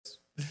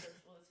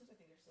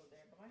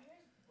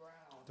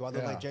Do I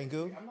look like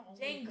Django?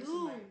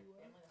 Django.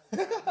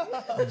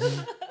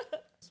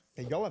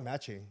 Hey, y'all are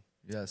matching.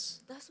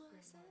 Yes. That's what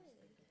I said.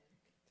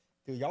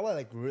 Dude, y'all are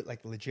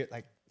like legit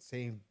like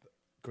same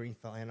green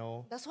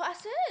flannel, That's what I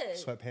said.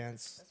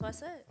 sweatpants. That's what I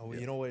said. Oh,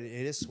 you know what? It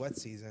is sweat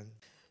season.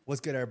 What's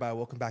good, everybody?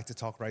 Welcome back to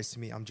Talk Rice to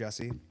Me. I'm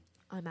Jesse.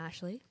 I'm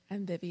Ashley.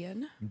 I'm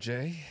Vivian.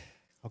 Jay,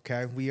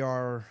 Okay, we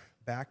are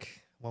back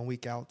 1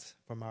 week out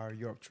from our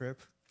Europe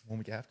trip. 1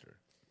 week after.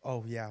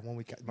 Oh yeah, 1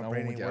 week. My Not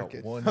brain 1 ain't week out,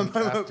 working. 1 week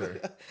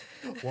after.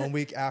 1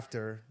 week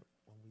after.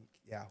 1 week.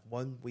 Yeah,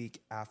 1 week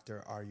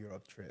after our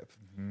Europe trip.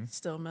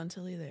 Still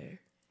mentally there.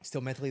 Still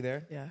mentally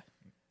there. Yeah.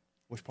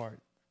 Which part?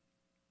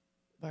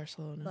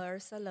 Barcelona.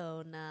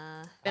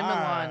 Barcelona. In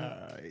Milan.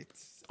 Alright.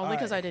 Only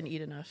because Alright. I didn't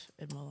eat enough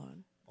in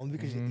Milan. Only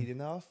because you eat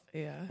enough.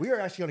 Yeah. We are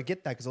actually going to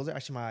get that because those are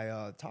actually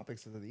my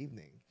topics of the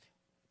evening.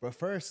 But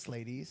first,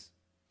 ladies,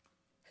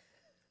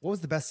 what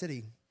was the best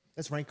city?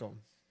 Let's rank them.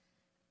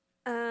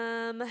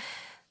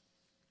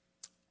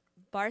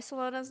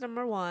 Barcelona's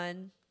number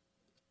one.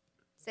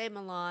 Say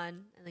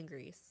Milan, and then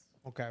Greece.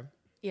 Okay.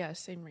 Yeah,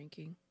 same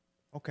ranking.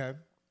 Okay.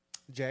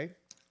 Jay?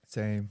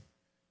 Same.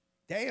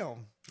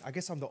 Damn. I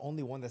guess I'm the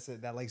only one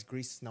that likes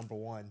Greece number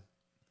one.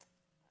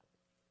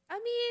 I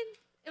mean,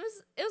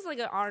 it was like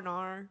an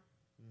R&R.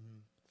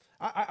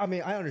 I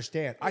mean, I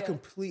understand. I Yeah.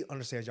 completely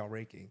understand y'all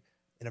ranking.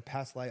 In a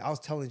past life, I was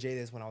telling Jay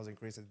this when I was in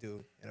Greece.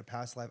 Dude, in a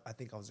past life, I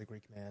think I was a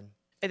Greek man.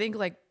 I think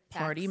like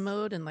party Facts.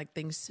 mode and like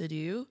things to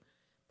do.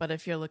 But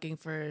if you're looking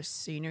for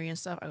scenery and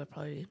stuff, I would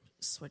probably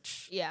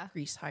switch Yeah.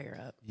 Greece higher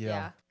up.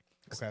 Yeah.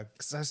 Okay.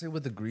 Because I say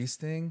with the Greece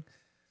thing,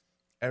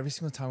 every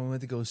single time we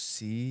went to go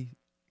see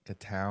a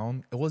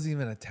town, it wasn't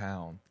even a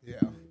town. Yeah.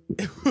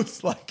 It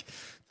was like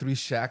 3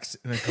 shacks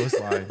in a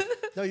coastline.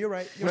 No, you're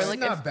right. You're Or right. like,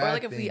 not a if, or bad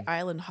like if we thing.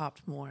 island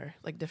hopped more,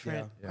 like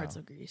different Yeah. parts Yeah.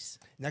 of Greece.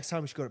 Next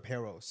time we should go to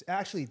Paros.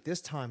 Actually,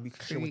 this time we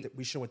should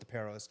have went to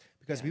Paros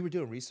because we were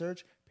doing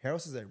research.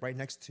 Paros is like right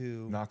next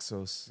to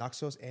Naxos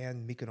Naxos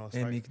and Mykonos,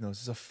 and right? Mykonos.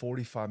 It's a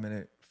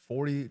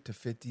 40 to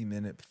 50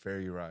 minute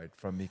ferry ride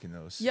from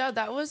Mykonos. Yeah,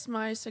 that was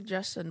my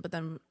suggestion. But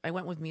then I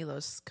went with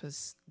Milos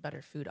because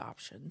better food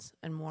options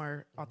and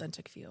more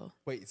authentic feel.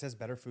 Wait, it says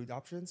better food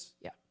options?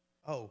 Yeah.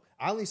 Oh,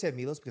 I only said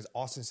Milos because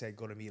Austin said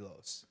go to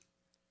Milos.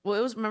 Well,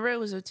 it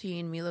was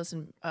between Milos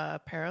and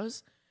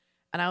Peros,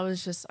 and I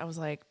was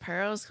like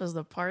Peros because of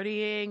the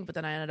partying, but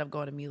then I ended up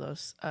going to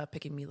Milos,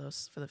 picking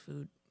Milos for the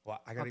food,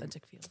 Well, I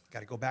authentic feel.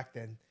 gotta go back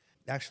then.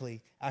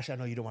 Actually, I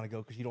know you don't want to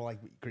go because you don't like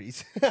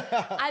Greece.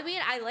 I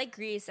mean, I like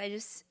Greece. I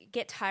just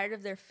get tired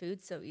of their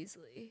food so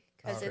easily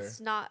because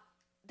there's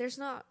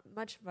not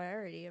much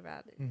variety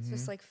around it. It's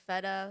just like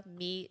feta,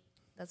 meat.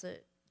 That's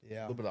it. A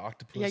Yeah. little bit of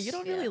octopus. Yeah, you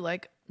don't really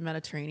like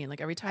Mediterranean.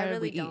 Like every time really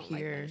we eat don't like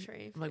here,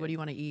 Mediterranean I'm like, food. what do you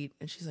want to eat?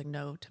 And she's like,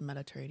 no to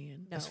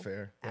Mediterranean. No, That's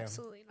fair.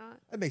 absolutely not.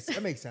 That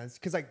makes sense.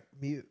 Because like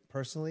me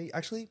personally,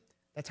 actually,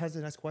 that ties to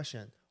the next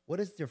question.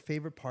 What is your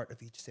favorite part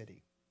of each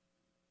city?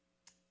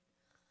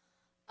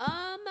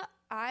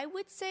 I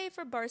would say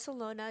for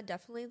Barcelona,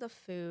 definitely the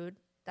food.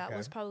 That Okay.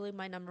 was probably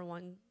my number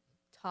one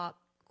top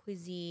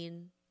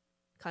cuisine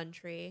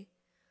country.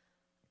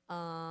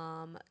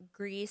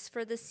 Greece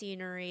for the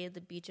scenery.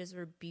 The beaches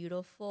were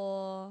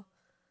beautiful.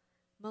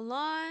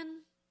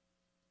 Milan,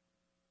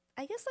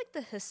 I guess like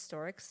the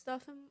historic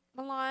stuff in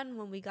Milan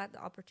when we got the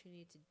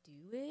opportunity to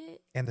do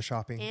it. And the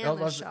shopping. And I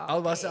was the about to- I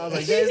was about to say, I was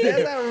like, shopping.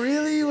 is that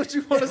really what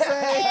you want to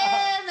say?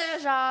 And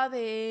the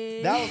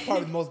shopping. That was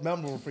probably the most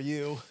memorable for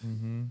you.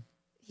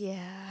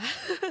 Yeah.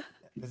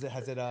 Is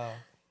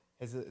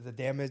the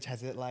damage,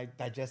 has it like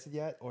digested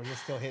yet or is it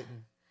still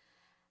hitting?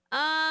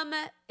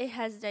 It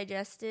has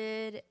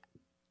digested.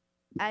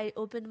 I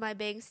opened my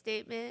bank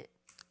statement,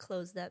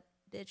 closed that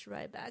bitch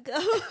right back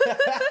up.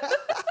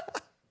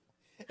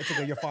 It's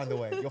okay. You'll find the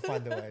way. You'll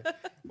find the way.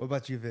 What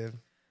about you, Viv?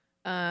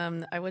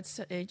 I would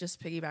say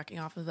just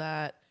piggybacking off of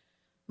that,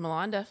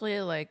 Milan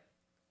definitely like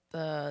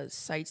the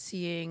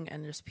sightseeing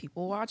and just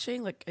people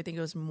watching. Like I think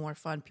it was more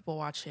fun people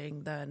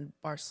watching than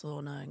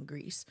Barcelona and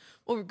Greece.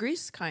 Well,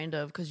 Greece kind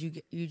of because you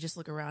just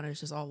look around and it's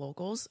just all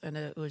locals, and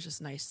it was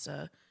just nice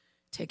to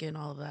take in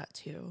all of that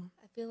too.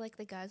 I feel like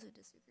the guys would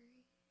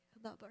disagree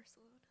about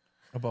Barcelona.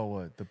 About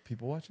what? The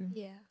people watching?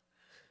 Yeah.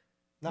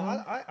 No,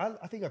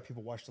 I think that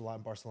people watched a lot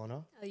in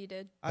Barcelona. Oh, you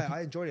did? I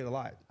enjoyed it a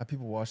lot. I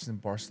people watched in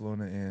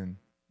Barcelona and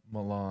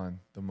Milan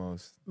the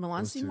most.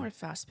 Milan Those seemed two. more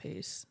fast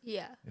paced.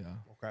 Yeah. Yeah.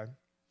 Okay.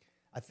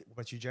 What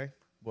about you, Jay?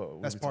 What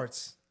Best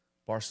parts.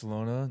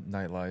 Barcelona,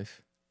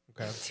 nightlife.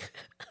 Okay.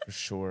 For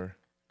sure.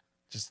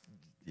 Just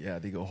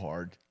they go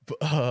hard.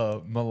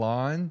 But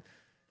Milan,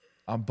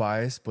 I'm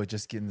biased, but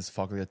just getting this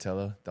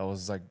Fogliatella, that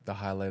was like the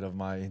highlight of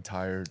my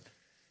entire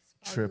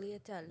trip.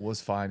 Fogliatella.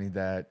 Was finding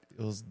that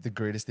it was the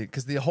greatest thing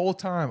because the whole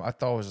time I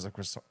thought it was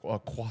just a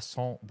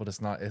croissant, but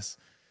it's not. It's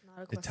Not a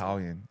croissant.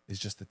 Italian. It's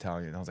just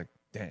Italian. I was like,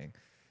 dang.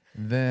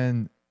 And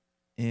then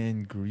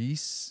in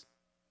Greece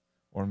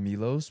or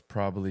Milos,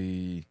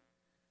 probably.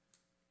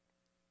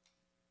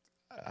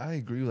 I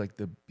agree with like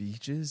the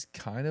beaches,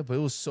 kind of, but it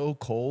was so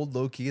cold,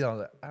 low key. I was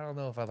like, I don't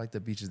know if I like the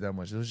beaches that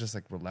much. It was just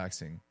like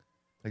relaxing,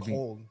 like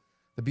Cold.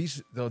 The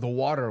beach, the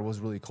water was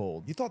really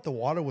cold. You thought the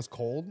water was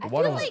cold? I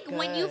water feel was like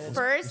when you good.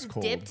 first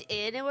cold. dipped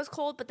in, it was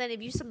cold, but then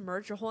if you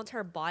submerge your whole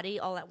entire body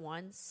all at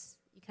once,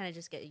 you kind of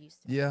just get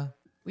used to it. Yeah.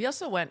 We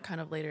also went kind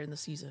of later in the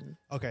season.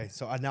 Okay,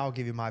 so now I'll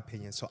give you my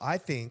opinion. So I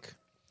think,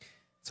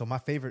 my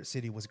favorite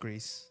city was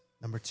Greece.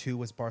 Number 2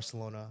 was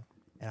Barcelona,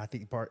 and I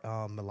think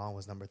Milan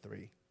was number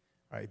 3.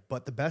 All right,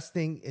 but the best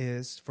thing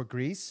is for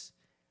Greece,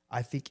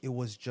 I think it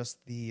was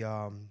just the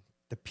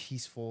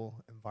peaceful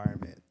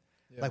environment.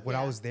 Yeah. Like when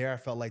I Yeah. was there, I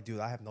felt like, dude,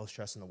 I have no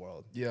stress in the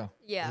world. Yeah.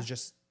 It Yeah. was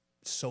just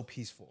so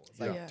peaceful. It's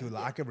like, Yeah. dude,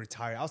 like, I could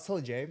retire. I was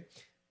telling Jay,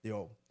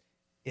 yo,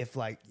 if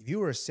you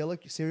were a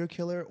serial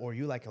killer or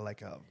you like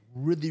a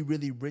really,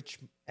 really rich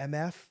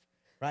MF,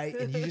 right?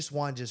 And you just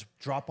want to just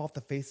drop off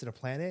the face of the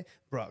planet,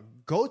 bro,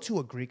 go to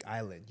a Greek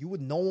island.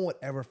 No one would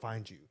ever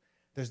find you.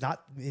 There's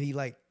not any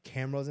like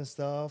cameras and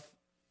stuff.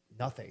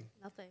 Nothing.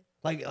 Nothing.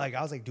 Like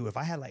I was like, dude, if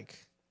I had like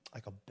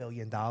 $1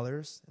 billion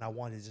and I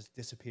wanted to just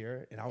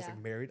disappear and I was Yeah. like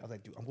married, I was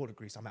like, dude, I'm going to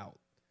Greece. I'm out.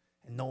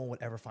 And no one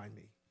would ever find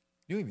me.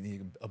 You don't even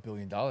need $1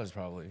 billion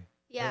probably.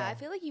 Yeah, Yeah. I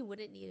feel like you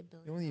wouldn't need $1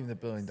 billion. You don't even need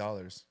 $1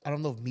 billion. I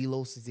don't know if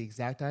Milos is the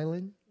exact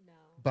island, No.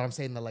 but I'm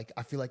saying that like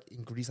I feel like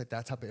in Greece, like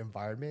that type of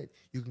environment,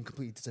 you can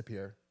completely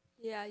disappear.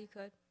 Yeah, you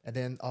could. And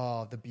then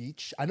the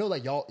beach. I know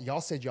like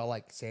y'all said y'all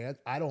like sand.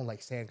 I don't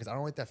like sand because I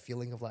don't like that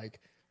feeling of like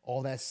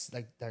all that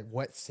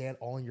wet sand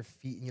all on your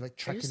feet and you're like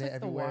I trekking just it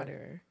like the everywhere.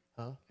 water.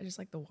 Huh? I just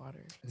like the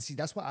water. And see,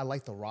 that's why I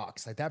like the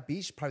rocks. Like that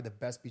beach, probably the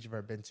best beach I've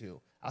ever been to.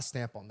 I'll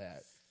stamp on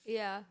that.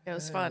 Yeah. It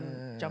was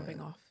fun jumping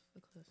off the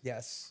cliff.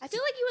 Yes. I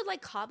feel like you would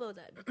like Cabo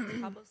then because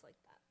Cabo's like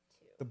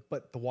that too.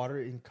 But the water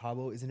in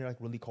Cabo, isn't it like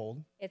really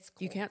cold? It's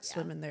cold, You can't yeah.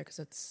 swim in there because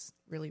it's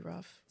really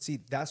rough. See,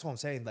 that's what I'm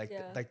saying. Like,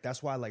 Yeah. like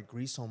that's why I like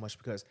Greece so much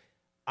because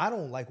I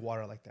don't like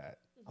water like that.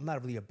 I'm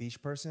not really a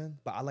beach person,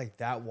 but I like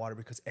that water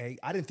because I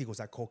didn't think it was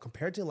that cold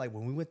compared to like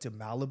when we went to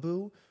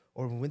Malibu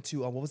or when we went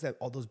to what was that?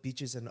 All those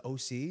beaches in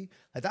OC.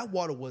 Like that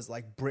water was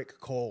like brick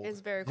cold.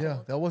 It's very cold. Yeah,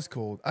 that was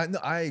cold.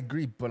 I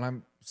agree, but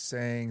I'm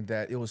saying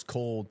that it was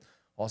cold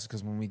also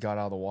because when we got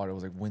out of the water, it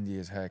was like windy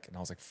as heck, and I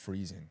was like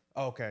freezing.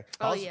 Oh, okay.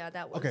 Oh yeah,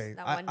 that was Okay.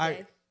 that one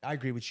day. I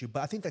agree with you,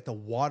 but I think like the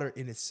water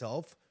in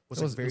itself was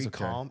It like was very okay.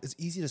 calm. It's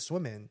easy to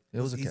swim in. It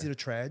was okay. easy to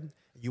tread.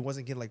 You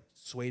wasn't getting like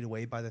swayed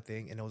away by the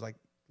thing, and it was like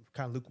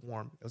kind of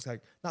lukewarm. It was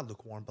like not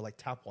lukewarm, but like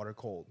tap water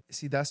cold.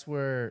 See, that's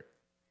where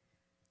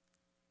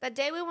That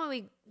day when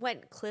we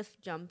went cliff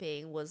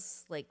jumping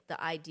was like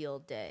the ideal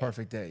day.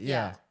 perfect day.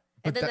 Yeah. And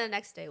But then that- the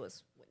next day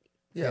was windy.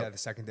 yeah. The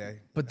second day.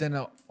 But then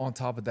on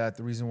top of that,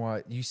 the reason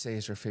why you say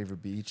it's your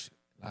favorite beach,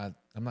 I'm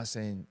not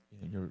saying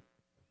you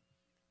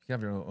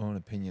have your own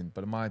opinion,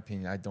 but in my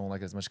opinion, I don't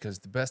like it as much because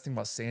the best thing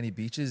about sandy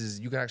beaches is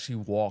you can actually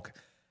walk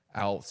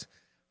out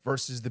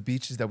versus the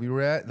beaches that we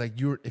were at. Like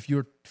if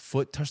your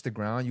foot touched the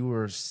ground, you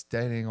were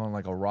standing on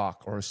like a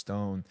rock or a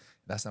stone.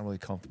 That's not really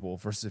comfortable.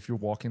 Versus if you're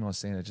walking on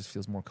sand, it just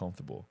feels more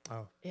comfortable.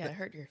 Oh, Yeah, it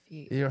hurt your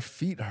feet. Your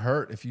feet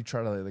hurt if you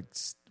try to like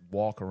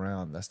walk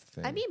around. That's the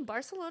thing. I mean,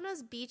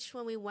 Barcelona's beach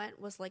when we went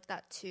was like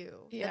that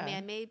too. Yeah. The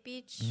man-made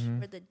beach Mm-hmm.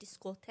 where the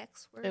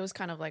discotheques were. It was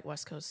kind of like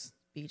West Coast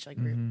beach, like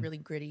Mm-hmm. really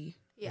gritty,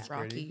 Yeah.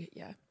 rocky. Gritty?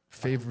 Yeah.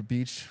 Favorite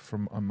beach,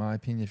 from in my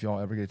opinion, if y'all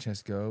ever get a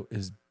chance to go,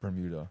 is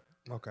Bermuda.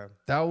 okay.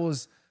 That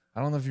was,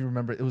 I don't know if you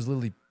remember, it was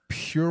literally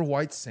pure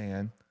white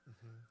sand,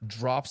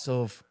 drops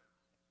of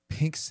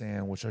pink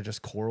sand, which are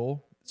just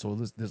coral. So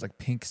there's like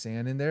pink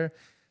sand in there.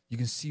 You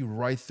can see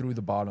right through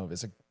the bottom of it.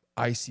 It's like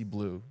icy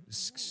blue.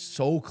 It's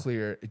so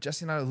clear.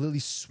 Jesse and I literally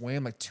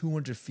swam like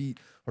 200 feet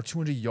or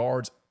 200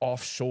 yards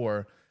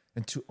offshore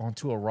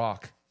onto a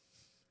rock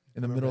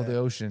in the middle of the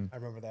ocean, I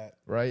remember that.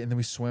 right? And then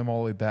we swam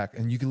all the way back,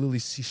 and you can literally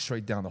see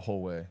straight down the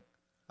whole way.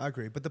 I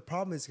agree. But the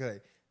problem is,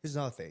 here's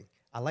another thing.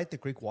 I like the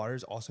Greek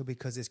waters also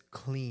because it's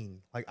clean.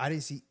 Like I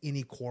didn't see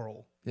any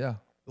coral. Yeah.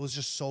 It was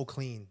just so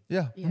clean.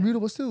 Yeah. Bermuda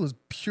was too. It was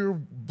pure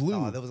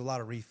blue. There was a lot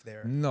of reef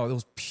there. No, it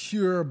was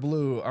pure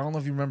blue. I don't know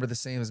if you remember the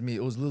same as me.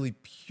 It was literally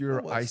pure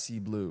It was. icy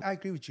blue. I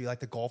agree with you. Like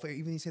the Gulf,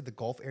 even you said the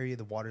Gulf area,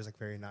 the water is like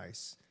very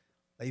nice.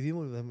 Like even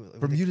when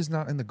Bermuda's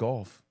not in the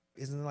Gulf.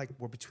 isn't it like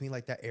we're between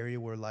like that area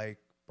where like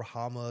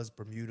Bahamas,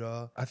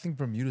 Bermuda. I think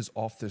Bermuda's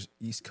off the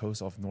east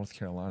coast of North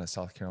Carolina,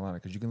 South Carolina,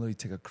 because you can literally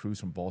take a cruise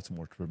from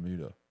Baltimore to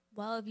Bermuda.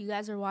 Well, if you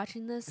guys are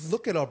watching this,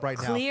 Look it up right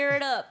now. clear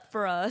it up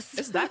for us.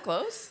 Is that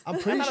close? I'm I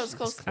pretty thought it sure was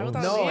close. it's I thought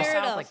close. it was No. south Clear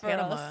it like up for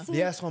Panama. us.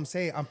 Yeah, that's what I'm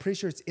saying. I'm pretty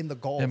sure it's in the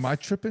Gulf. Am I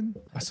tripping?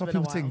 I It's saw been a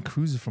people taking while.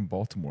 cruises from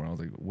Baltimore. I was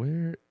like,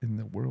 where in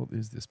the world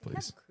is this They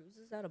place? have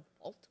cruises out of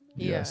Baltimore.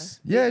 Yeah. Yes.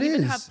 Yeah, They it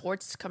even is. have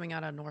ports coming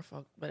out of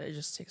Norfolk, but it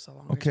just takes a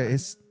longer Okay, time.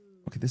 it's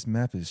this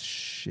map is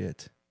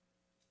shit.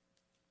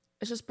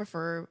 It's just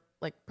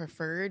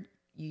preferred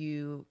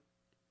you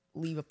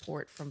leave a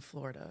port from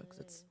Florida because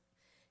it's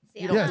See,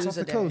 You I don't Yeah, don't it's lose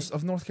off a the day. coast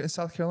of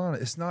South Carolina.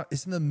 It's not.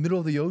 It's in the middle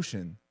of the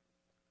ocean.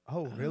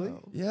 Oh, really?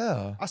 Oh.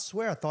 Yeah. I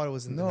swear I thought it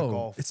was in the No,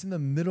 Gulf. it's in the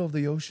middle of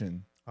the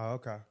ocean. Oh,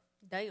 okay.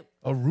 Damn.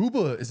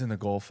 Aruba is in the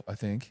Gulf, I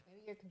think.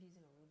 Maybe you're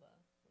confusing Aruba.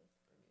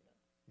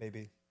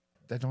 Maybe.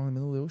 That's not in the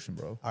middle of the ocean,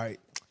 bro. All right.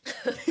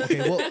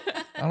 Okay, well,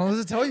 I don't know what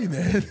to tell you,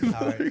 man. all right.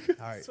 All right.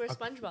 That's where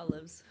SpongeBob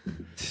lives.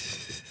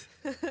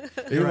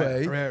 You're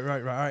Anyway, right. Right.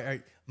 All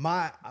right.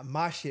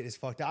 My shit is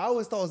fucked up. I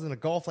always thought it was in the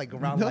Gulf, like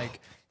around No.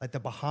 like the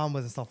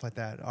Bahamas and stuff like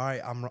that. All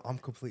right, I'm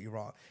completely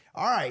wrong.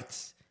 All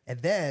right, and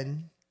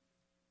then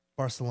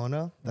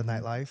Barcelona, the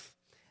nightlife.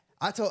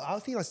 I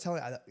was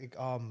telling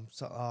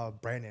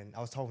Brandon.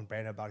 I was talking to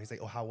Brandon about it. He's like,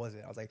 "Oh, how was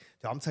it?" I was like,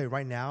 "Dude, I'm telling you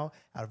right now,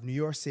 out of New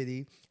York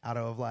City, out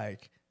of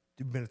like,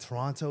 we've been to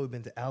Toronto, we've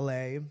been to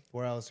LA.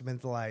 Where else? We've been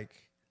to like,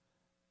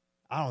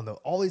 I don't know,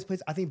 all these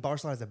places. I think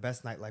Barcelona is the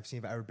best nightlife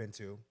scene I've ever been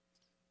to.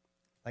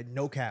 Like,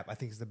 no cap, I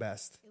think it's the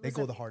best. It They was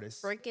go a the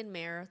hardest. Freaking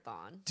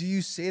marathon. Do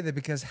you say that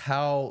because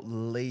how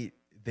late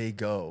they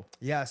go?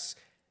 Yes,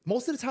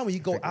 most of the time when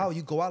you go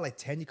out like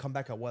 10, you come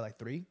back at what, like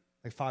 3,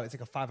 like 5. It's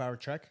like a 5-hour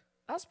trek.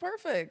 That's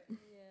perfect.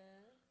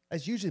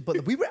 That's usually,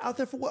 but we were out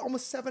there for what,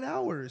 almost 7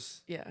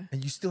 hours. Yeah.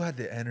 And you still had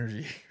the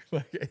energy.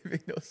 Like, it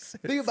made no sense.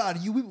 Think about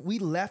it. We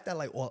left at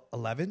like, what,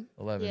 11?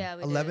 11. Yeah,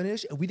 we did.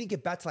 11-ish, and we didn't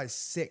get back to like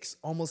 6,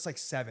 almost like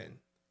 7.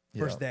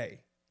 First Yeah. day.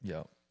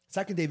 Yeah.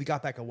 Second day, we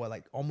got back at what,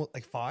 like almost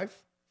like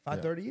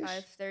 5:30ish.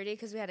 5:30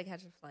 because we had to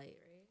catch a flight,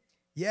 right?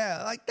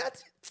 Yeah, like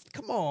that's,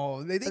 come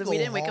on. They But go we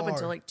didn't wake up hard.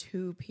 until like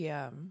 2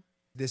 p.m.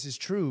 This is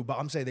true, but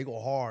I'm saying they go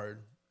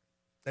hard.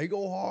 They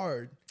go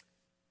hard.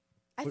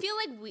 I feel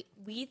like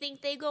we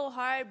think they go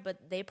hard,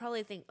 but they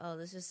probably think, oh,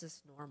 this is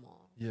just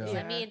normal. Yeah. 'Cause Yeah.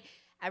 I mean,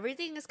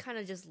 everything is kind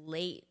of just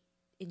late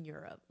in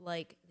Europe.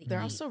 Like They're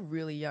eat- also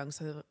really young,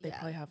 so they Yeah.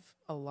 probably have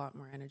a lot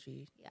more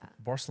energy. yeah.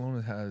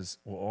 Barcelona has,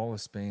 well, all of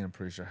Spain, I'm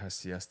pretty sure, has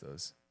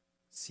siestas.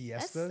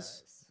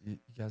 Siestas? Siestas. You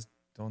guys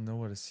don't know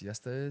what a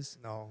siesta is?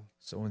 No.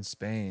 So in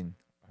Spain,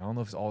 I don't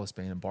know if it's all of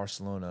Spain, in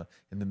Barcelona,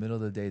 in the middle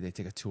of the day, they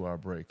take a 2-hour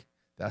break.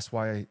 That's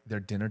why their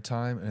dinner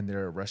time and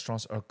their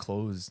restaurants are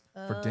closed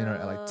for dinner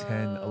at like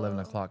 10, 11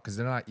 o'clock, because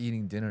they're not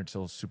eating dinner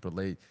until super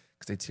late,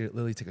 because they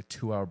literally take a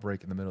 2-hour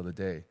break in the middle of the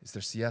day. It's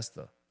their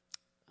siesta.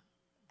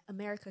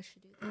 America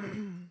should do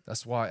that.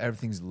 That's why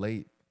everything's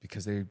late,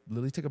 because they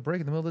literally take a break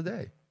in the middle of the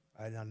day.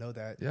 I did not know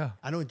that. Yeah.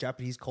 I know in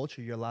Japanese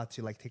culture, you're allowed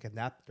to like take a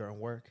nap during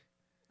work.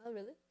 Oh,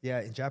 really?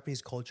 Yeah, in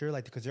Japanese culture,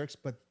 like because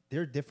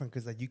they're different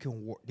because like you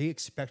can work. They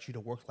expect you to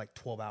work like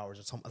 12 hours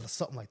or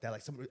something like that,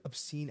 like some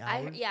obscene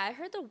hours. I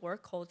heard the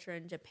work culture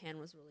in Japan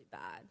was really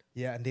bad.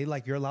 Yeah, and they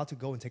like you're allowed to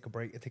go and take a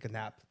break and take a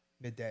nap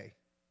midday.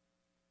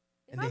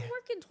 If And I'm they-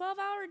 working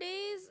 12-hour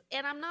days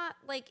and I'm not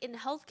like in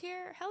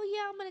healthcare, hell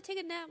yeah, I'm gonna take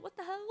a nap. What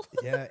the hell?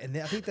 Yeah, and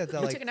I think that they're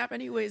You like take a nap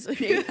anyways, like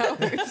 8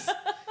 hours.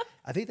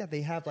 I think that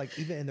they have like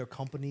even in their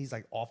companies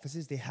like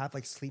offices they have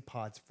like sleep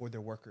pods for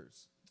their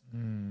workers. We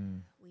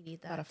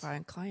need Got a that.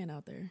 fine client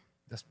out there.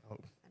 That's I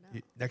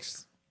know.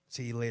 Next,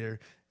 see you later.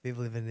 They're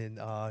living in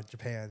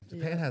Japan.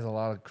 Japan has a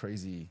lot of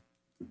crazy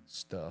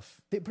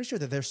stuff. They're pretty sure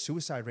that their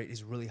suicide rate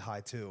is really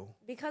high too.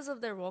 Because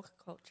of their work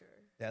culture.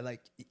 Yeah, like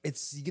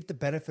it's you get the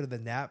benefit of the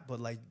nap, but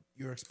like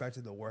you're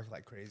expected to work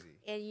like crazy.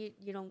 And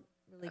you don't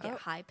really get Oh,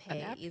 high A pay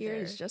nap either. here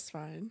is just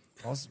fine.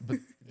 Also, but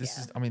this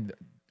Yeah. is, I mean,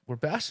 we're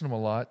bashing them a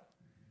lot,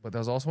 but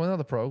there's also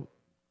another pro.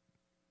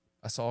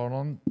 I saw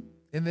it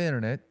in the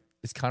internet.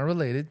 It's kind of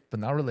related, but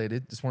not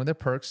related. It's one of their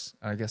perks.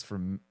 I guess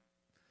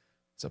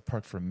it's a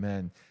perk for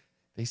men.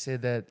 They say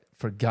that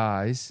for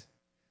guys,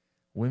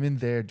 women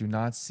there do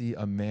not see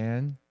a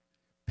man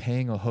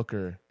paying a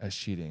hooker as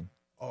cheating.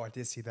 Oh, I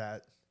did see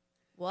that.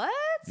 What?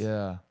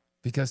 Yeah,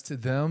 because to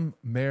them,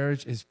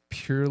 marriage is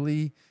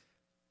purely,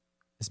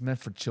 it's meant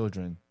for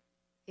children.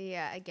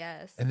 Yeah, I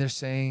guess. And they're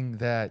saying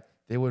that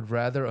they would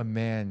rather a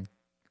man,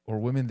 or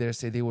women there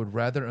say they would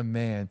rather a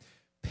man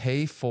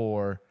pay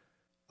for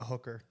A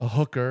hooker. a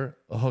hooker,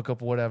 a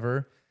hookup,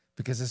 whatever,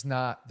 because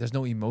there's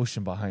no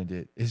emotion behind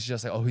it. It's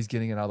just like, oh, he's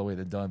getting it out of the way,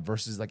 they're done,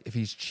 versus like if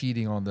he's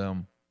cheating on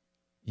them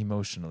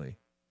emotionally.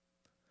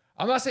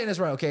 I'm not saying that's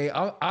right, okay?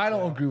 I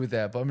don't agree with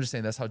that, but I'm just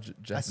saying that's how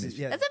Japanese.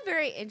 Yeah, That's a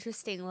very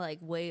interesting like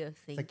way of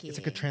thinking. it's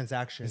like a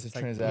transaction. It's a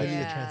like transaction.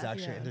 literally Yeah. a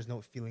transaction, Yeah. and there's no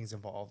feelings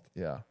involved.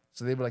 Yeah.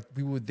 So they were like,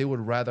 they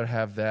would rather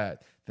have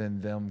that than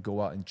them go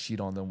out and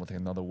cheat on them with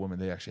another woman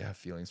they actually have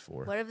feelings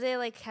for. What if they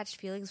like catch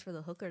feelings for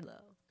the hooker though?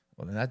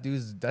 Well, then that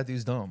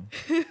dude's dumb.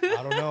 I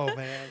don't know,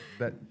 man.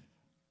 That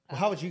Well,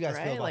 how would you guys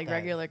feel Right? about Like that?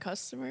 regular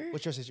customer.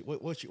 What's your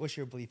what's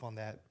your belief on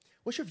that?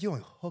 What's your view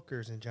on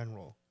hookers in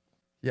general?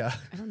 yeah,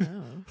 I don't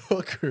know.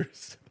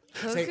 hookers.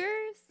 Hookers?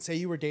 Say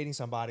you were dating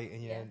somebody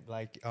and Yeah.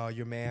 like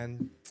your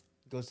man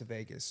goes to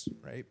Vegas,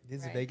 right?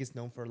 Is Right. Vegas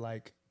known for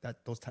like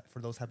those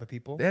type of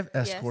people? They have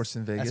escorts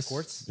in Vegas.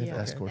 Escorts? They have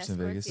Yeah. escorts in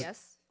Vegas.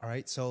 Yes. All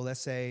right. So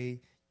let's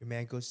say your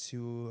man goes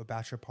to a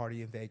bachelor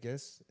party in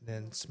Vegas, and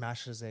then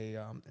smashes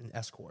an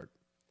escort.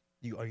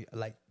 Are you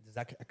like does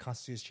that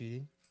constitute as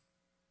cheating?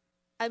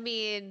 I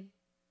mean,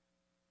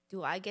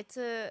 do I get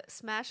to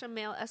smash a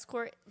male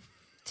escort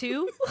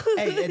too?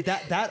 Hey, and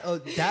that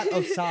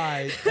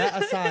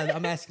aside,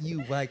 I'm asking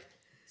you like,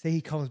 say he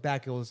comes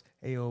back, and goes,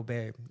 "Hey, yo,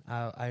 babe,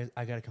 I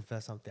gotta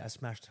confess something. I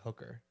smashed a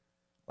hooker.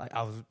 Like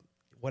I was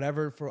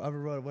whatever for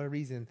whatever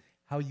reason.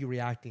 How are you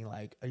reacting?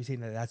 Like, are you saying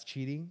that that's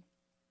cheating?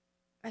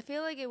 I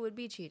feel like it would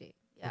be cheating.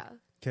 Yeah.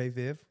 Okay,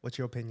 Viv, what's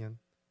your opinion?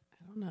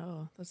 I don't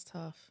know. That's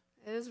tough.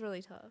 It is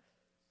really tough.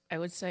 I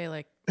would say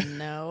like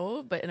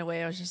no, but in a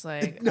way I was just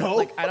like No?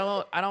 like I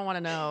don't want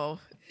to know.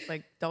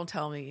 Like don't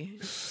tell me.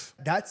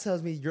 That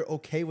tells me you're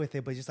okay with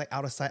it, but just like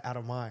out of sight, out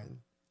of mind.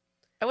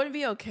 I wouldn't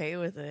be okay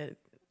with it,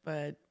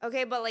 but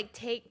Okay, but like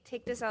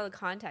take this out of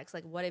context.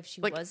 Like, what if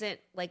she Like- wasn't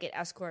like an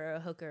escort or a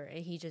hooker,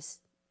 and he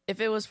just if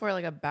it was for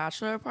like a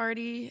bachelor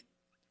party,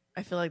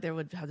 I feel like there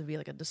would have to be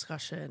like a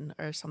discussion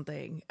or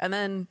something. And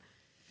then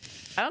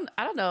I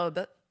don't know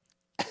that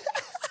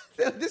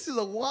This is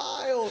a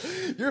wild.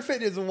 Your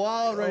fit is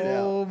wild right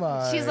now. Oh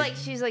my. she's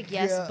like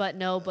yes, yeah. but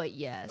no, but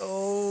yes.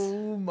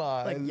 Oh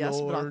my. like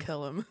yes, but I'll Lord.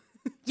 kill him.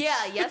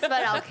 Yeah, yes, but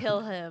I'll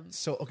kill him.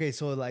 So okay,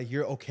 so like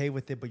you're okay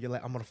with it, but you're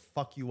like, I'm gonna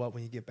fuck you up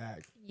when you get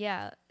back.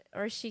 Yeah,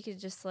 or she could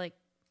just like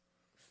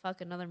fuck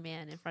another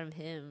man in front of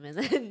him, and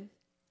then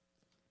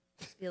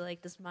be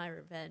like, "This is my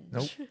revenge."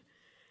 Nope.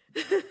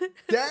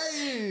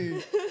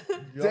 Dang,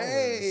 Yo,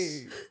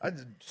 dang. I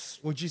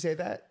just, Would you say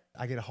that?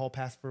 I get a hall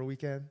pass for a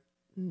weekend.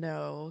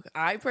 No,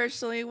 I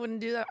personally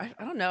wouldn't do that.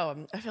 I don't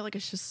know. I feel like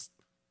it's just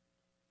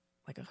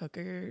like a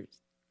hooker.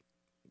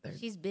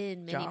 She's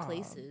been many Job.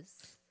 places.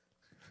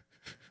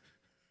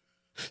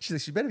 she's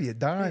like, she better be a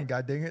dime,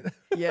 god dang it.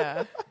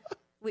 Yeah.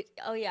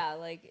 Oh yeah,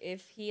 like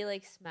if he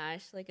like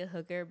smashed like a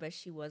hooker, but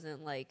she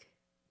wasn't like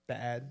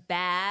Bad.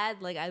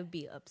 bad, like I would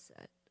be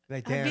upset.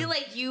 Like I'd damn, be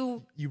like,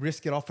 you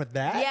risk it all for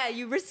that? yeah,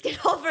 you risk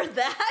it all for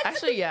that.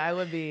 Actually, yeah, I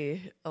would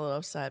be a little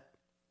upset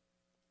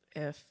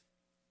if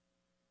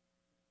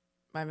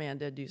my man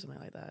did do something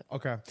like that.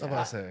 Okay. That's what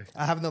I say.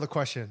 I have another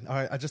question. All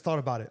right, I just thought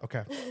about it.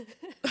 Okay.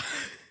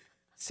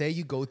 Say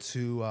you go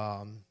to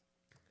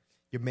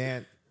your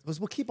man. We'll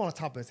keep on the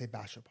topic and say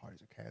bachelor parties.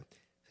 Okay.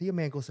 So your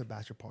man goes to a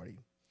bachelor party,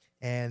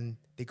 and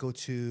they go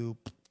to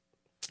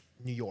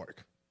New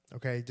York.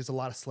 Okay. There's a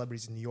lot of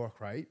celebrities in New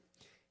York, right?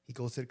 He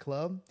goes to the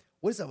club.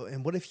 What is that?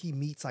 And what if he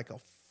meets like a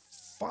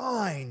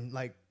fine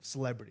like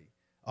celebrity?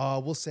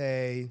 We'll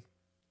say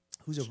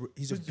he's a Who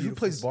beautiful.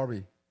 plays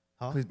Barbie?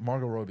 Huh? Plays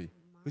Margot Robbie.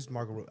 Who's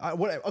Margot Robbie?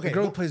 Whatever. Okay. The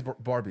girl we'll- who plays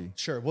Barbie.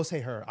 Sure, we'll say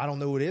her. I don't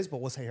know who it is, but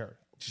we'll say her.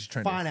 She's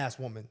trendy. Fine ass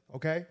woman,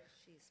 okay?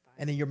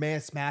 And then your man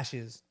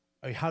smashes.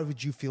 I mean, how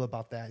would you feel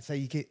about that? Say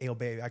you get, hey,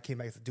 baby, I came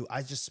back to do.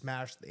 I just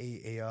smashed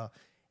a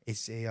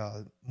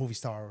movie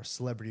star or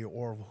celebrity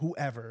or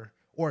whoever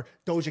or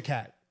Doja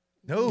Cat.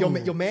 No.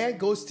 Your man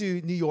goes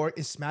to New York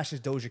and smashes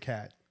Doja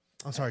Cat.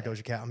 I'm sorry,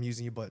 Doja Cat. I'm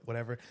using you, but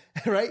whatever.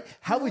 Right?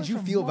 How would you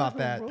feel about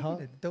that, huh?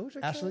 Doja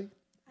Cat? Ashley?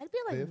 I'd be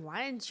like, Viv?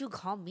 why didn't you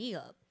call me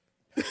up?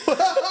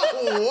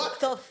 What?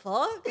 The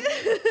fuck?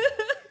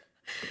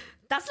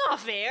 That's not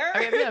fair. I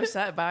mean, I'd be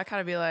upset, but I'd kind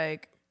of be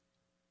like,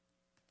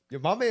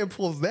 My man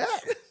pulls that.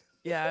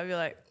 yeah, I'd be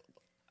like,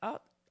 I'll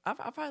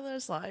probably let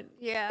it slide.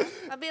 Yeah,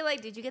 I'd be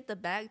like, did you get the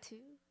bag too?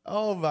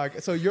 Oh my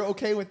God. So you're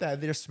okay with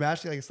that? They're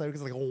smashing like a celebrity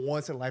because like a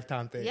once in a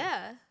lifetime thing.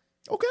 Yeah,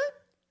 Okay.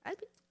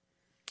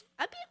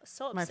 I'd be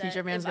so upset. My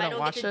future man's if I gonna don't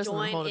watch get to this and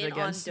join hold it in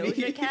against on me.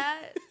 Doja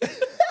Cat.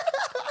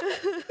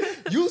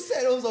 You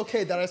said it was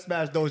okay that I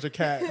smashed Doja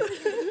Cat.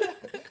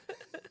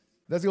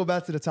 Let's go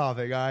back to the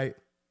topic, all right?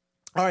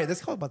 All right, let's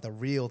talk about the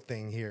real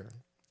thing here.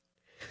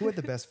 Who had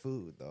the best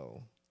food,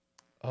 though?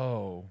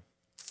 Oh.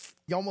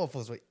 Y'all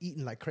motherfuckers were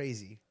eating like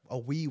crazy.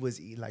 Or we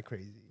was eating like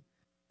crazy.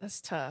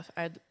 That's tough.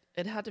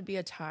 It had to be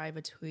a tie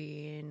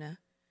between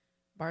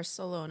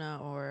Barcelona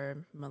or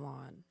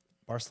Milan.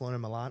 Barcelona,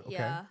 Milan? Okay.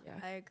 Yeah, Yeah.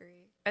 I agree.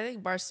 I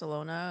think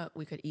Barcelona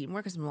we could eat more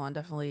because Milan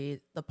definitely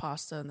the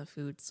pasta and the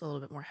food's a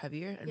little bit more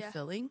heavier and Yeah.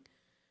 filling.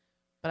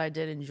 But I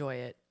did enjoy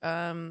it.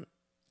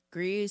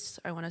 Greece,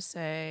 I want to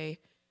say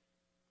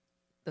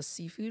the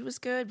seafood was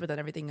good, but then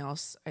everything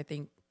else I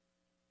think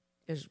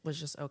was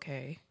just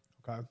okay.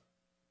 Okay.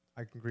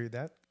 I can agree with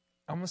that.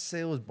 I'm going to say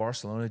it was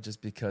Barcelona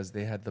just because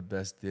they had the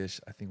best dish.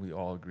 I think we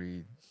all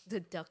agreed. The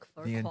duck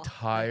for The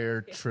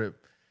entire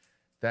trip.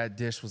 That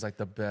dish was like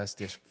the best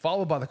dish,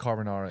 followed by the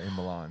carbonara in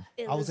Milan.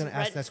 I was going to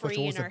ask that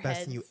question. What was the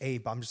best thing you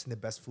ate? But I'm just in the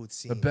best food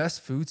scene. The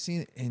best food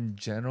scene in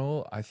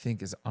general, I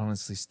think, is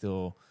honestly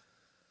still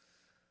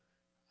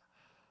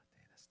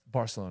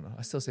Barcelona.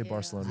 I still say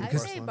Barcelona I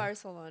because say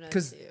Barcelona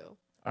 'cause- too.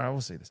 I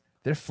will say this: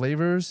 their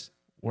flavors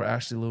were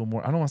actually a little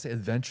more. I don't want to say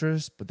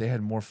adventurous, but they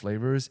had more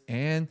flavors.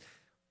 And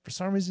for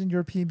some reason,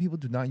 European people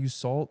do not use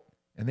salt,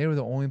 and they were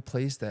the only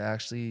place that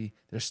actually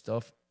their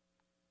stuff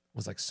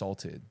was like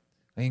salted.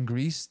 Like in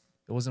Greece,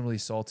 it wasn't really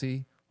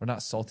salty or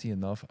not salty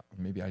enough.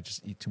 Maybe I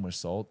just eat too much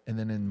salt. And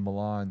then in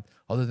Milan,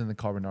 other than the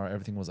carbonara,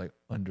 everything was like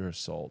under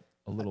salt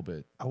a little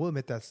bit. I will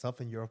admit that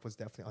stuff in Europe was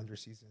definitely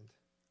under-seasoned.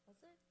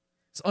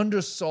 It's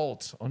under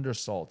salt.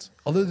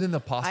 Other than the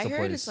pasta I heard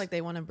place. it's like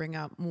they want to bring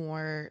out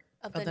more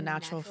Of of the the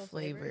natural natural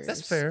flavors. flavors.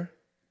 That's fair.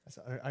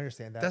 I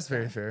understand that. That's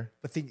very fair.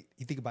 But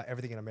you think about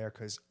everything in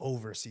America is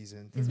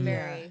over-seasoned. It's Mm-hmm.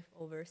 very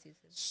over seasoned.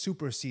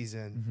 Super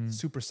seasoned,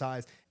 super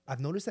sized. I've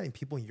noticed that in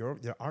people in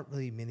Europe, there aren't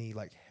really many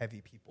like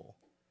heavy people.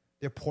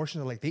 Their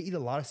portions are like they eat a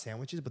lot of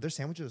sandwiches, but their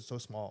sandwiches are so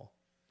small.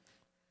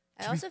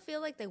 I also feel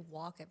like they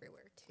walk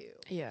everywhere too.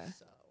 Yeah.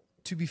 So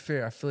To be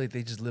fair, I feel like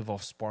they just live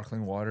off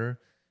sparkling water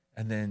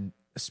and then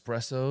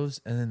espressos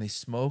and then they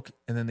smoke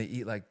and then they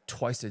eat like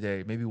twice a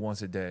day, maybe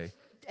once a day.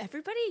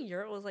 everybody in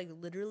Europe was like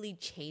literally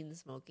chain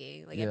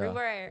smoking. Like Yeah.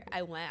 everywhere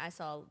I went, I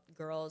saw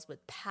girls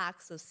with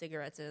packs of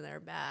cigarettes in their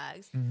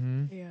bags.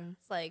 Mm-hmm. Yeah.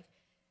 It's like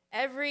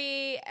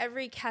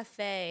every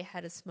cafe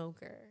had a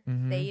smoker.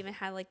 Mm-hmm. They even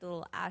had like the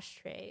little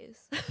ashtrays.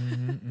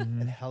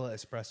 And hella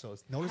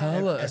espressos. Notice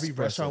Hella every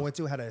restaurant I espressos. went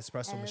to had an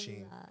espresso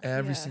machine.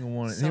 Every Yeah. single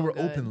one. And So they were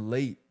good. open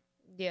late.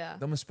 Yeah.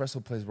 Them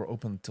espresso places were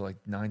open till like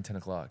 9, 10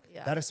 o'clock.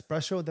 Yeah. That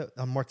espresso,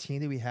 the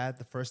martini we had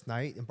the first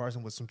night in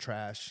Barcelona was some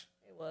trash.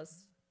 It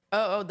was.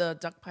 Oh, the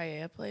duck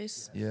paella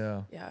place.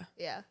 Yeah. Yeah.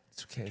 Yeah.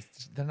 It's okay.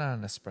 They're not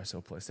an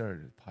espresso place.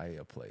 They're a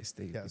paella place.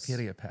 They Yes. get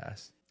a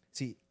pass.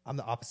 See, I'm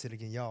the opposite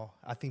again, y'all.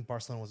 I think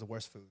Barcelona was the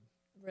worst food.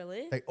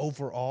 Really? Like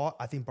overall,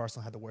 I think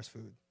Barcelona had the worst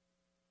food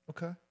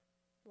Okay.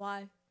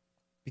 Why?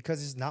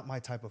 because it's not my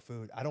type of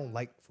food. I don't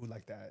like food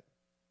like that.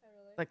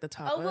 Like the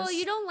tapas. Oh, well,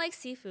 you don't like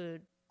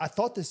seafood. I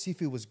thought the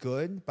seafood was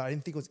good, but I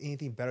didn't think it was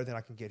anything better than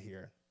I can get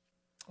here.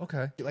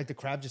 Okay. Like the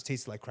crab just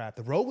tasted like crab.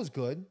 The roe was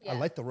good. I Yeah.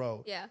 liked the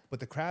roe. Yeah. But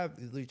the crab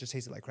literally just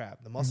tasted like crab.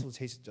 The mussels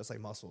tasted just like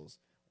mussels.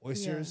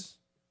 Oysters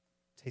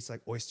taste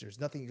like oysters.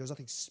 There's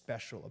nothing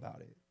special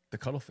about it. The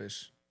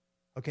cuttlefish.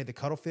 Okay, the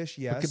cuttlefish,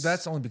 yes. Okay,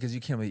 that's only because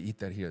you can't really eat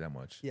that here that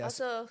much. yes.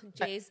 Also,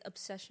 Jay's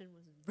obsession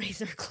was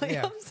razor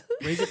clams.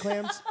 Yeah. Razor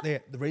clams. Yeah,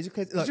 the razor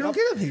clams. Look, You don't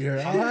get them here.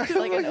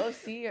 like an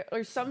OC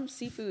or some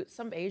seafood,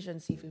 some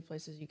Asian seafood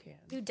places you can.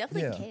 You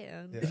definitely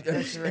Yeah. can. Yeah.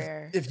 That's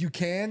rare. If you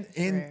can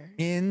Rare.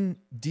 in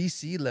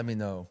DC, let me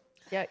know.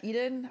 Yeah,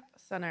 Eden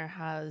Center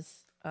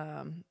has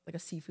like a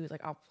seafood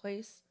like out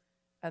place,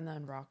 and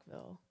then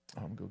Rockville,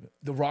 I'm good.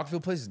 The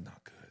Rockville place is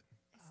not good.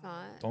 It's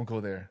not. Don't go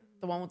there.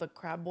 the one with the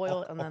crab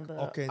boil, and then the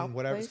Oaken, out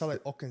whatever. It's place. called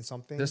like Oaken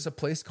something. There's a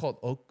place called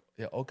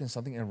Oak and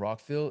something in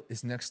Rockville.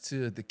 It's next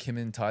to the Kim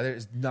and Thai. There.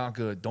 It's not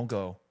good. Don't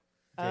go.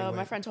 My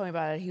went. friend told me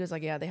about it. He was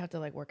like, "Yeah, they have to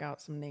like work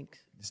out some kinks."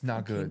 It's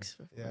not good. kinks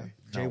before. Yeah.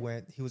 Jay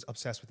went. He was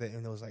obsessed with it,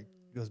 and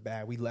it was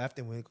bad. We left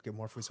and we went to get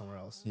more food somewhere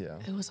else. Yeah.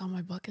 It was on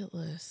my bucket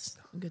list.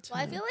 Good time.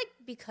 Well, I feel like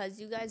because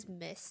you guys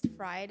missed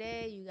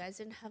Friday, you guys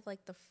didn't have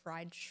like the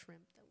fried shrimp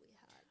that we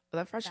had. But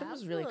that fresh shrimp That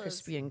was really was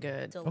crispy and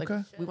good. delicious.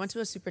 Like we went to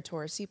a super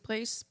touristy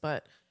place,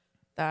 but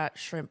that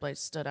shrimp like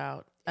stood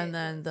out. And It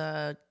then was.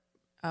 the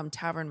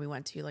tavern we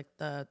went to, like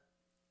the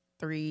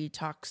 3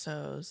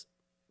 Toxos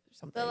or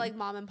something. The like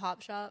mom and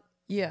pop shop.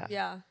 yeah.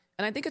 Yeah.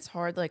 And I think it's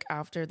hard, like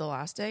after the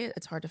last day,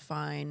 it's hard to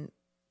find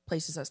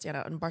places that stand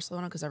out in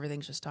Barcelona because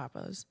everything's just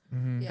tapas.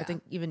 Mm-hmm. Yeah. I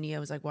think even Nia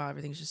was like, wow,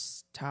 everything's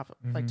just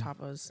like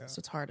tapas. So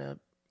it's hard to,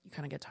 you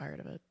kind of get tired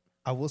of it.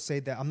 I will say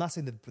that I'm not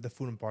saying that the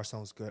food in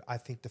Barcelona was good. I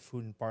think the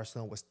food in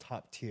Barcelona was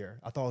top tier.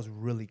 I thought it was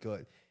really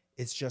good.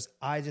 It's just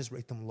I just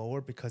rate them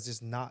lower because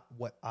it's not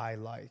what I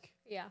like.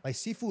 Yeah. Like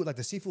seafood, like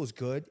the seafood was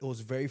good. It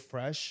was very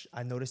fresh.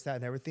 I noticed that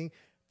and everything.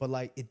 But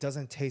like it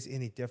doesn't taste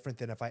any different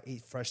than if I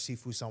ate fresh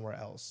seafood somewhere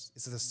else.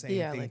 It's the same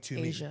Yeah, thing like to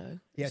me.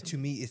 Asia. Yeah, to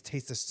me it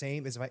tastes the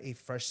same as if I ate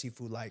fresh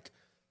seafood. Like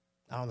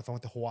I don't know if I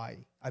went to Hawaii.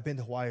 I've been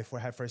to Hawaii before.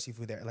 I had fresh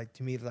seafood there. Like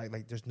to me,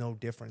 like there's no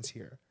difference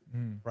here,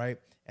 right?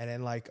 And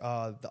then like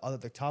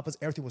the tapas,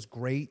 everything was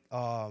great.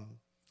 Like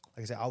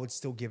I said, I would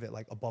still give it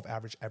like above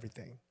average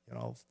everything. You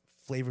know,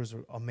 flavors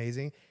are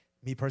amazing.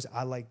 Me personally,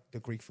 I like the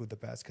Greek food the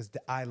best because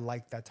I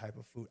like that type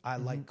of food. I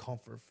like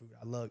comfort food.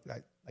 I love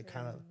like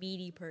kind of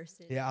meaty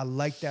person. yeah. I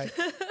like that.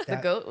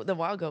 The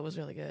wild goat was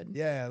really good.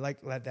 Yeah,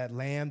 like that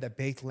lamb, that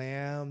baked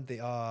lamb.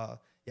 Yeah,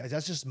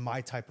 that's just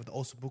my type of the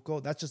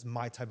osobuco. That's just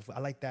my type of food.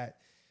 I like that.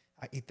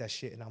 I eat that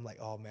shit and I'm like,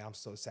 oh man, I'm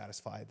so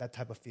satisfied. That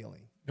type of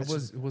feeling. It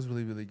was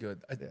really really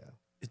good. Yeah.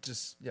 It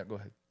just go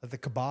ahead. Like the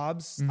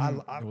kebabs,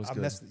 It was I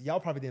good. messed. Y'all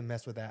probably didn't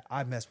mess with that.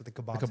 I messed with the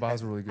kebabs. The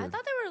kebabs were really I good.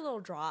 thought they were a little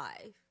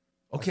dry.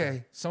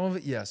 Okay, some of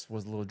it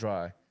was a little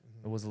dry.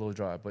 It was a little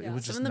dry, but it Yeah.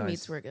 was Some just of the nice.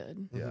 meats were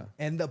good. Yeah.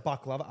 And the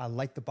baklava. I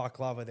like the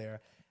baklava there.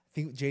 I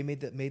think Jay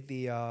made the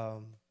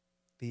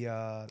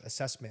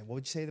assessment. What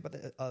would you say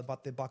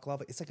about the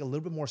baklava? It's like a little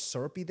bit more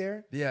syrupy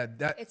there. Yeah,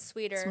 that It's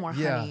sweeter. It's more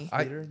yeah. honey.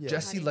 Sweeter, yeah.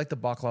 Jesse Honey. liked the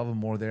baklava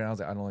more there. And I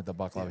was like, I don't like the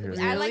baklava here.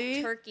 I Really?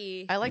 like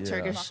turkey. I like Yeah.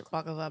 Turkish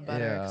baklava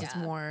better because it's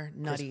Yeah. more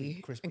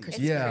nutty crispy. and It's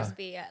crispy. Yeah.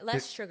 crispy. Yeah.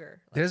 Less sugar.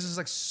 Theirs is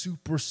like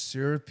super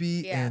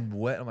syrupy Yeah. and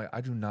wet. I'm like,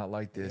 I do not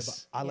like Yeah,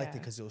 this. but I liked it Yeah.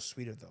 because it was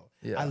sweeter though.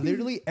 Yeah. I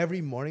literally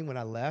every morning when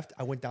I left,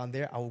 I went down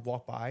there. I would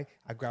walk by,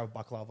 I grab a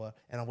baklava,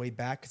 and on the way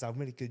back because I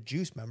made a good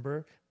juice.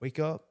 Remember, wake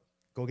up,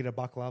 go get a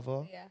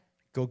baklava, Yeah.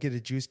 go get a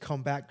juice,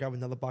 come back, grab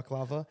another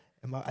baklava.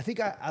 And I think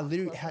I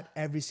literally had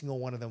every single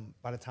one of them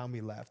by the time we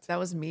left. That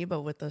was me,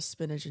 but with the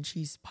spinach and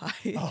cheese pie.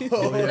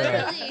 Oh,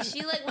 Literally,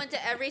 she like went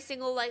to every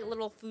single like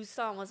little food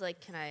stall and was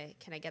like, "Can I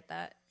get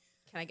that?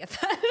 Can I get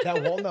that?"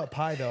 That walnut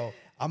pie though,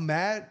 I'm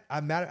mad. I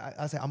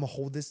was like, I'm gonna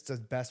hold this to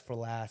best for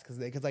last because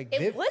like It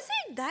Viv,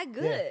 wasn't that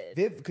good.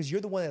 Viv, because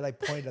you're the one that like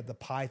pointed at the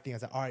pie thing. I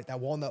was like, all right, that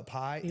walnut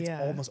pie, it's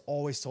Yeah. almost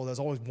always sold. There's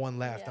always one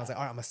left. I was Yeah. like,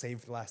 all right, I'm gonna save it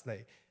for the last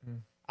night.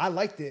 I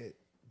liked it,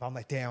 but I'm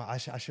like, damn, I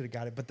should have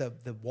got it. But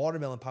the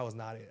watermelon pie was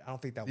not it. I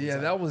don't think that was. Yeah,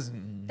 like- that was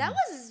That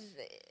was.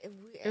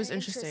 It was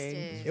interesting.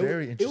 It,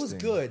 very It was interesting.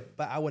 good,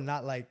 but I would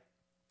not like.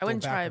 I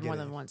wouldn't go back try and it more get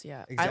than it. once. Yeah,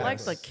 I Exactly.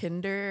 liked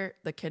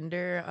the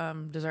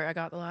Kinder dessert I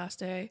got the last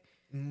day.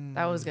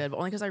 That was good, but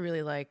only because I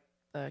really like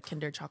the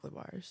Kinder chocolate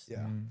bars.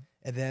 Yeah.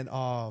 And then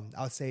I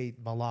would say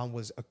Milan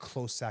was a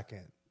close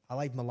second. I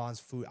like Milan's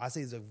food. I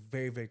say it's a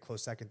very, very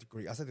close second to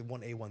Greece. I say the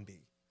 1A, 1B.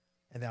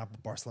 And then I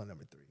put Barcelona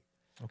number 3.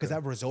 Because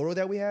that risotto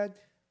that we had,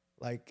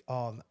 like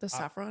The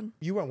saffron.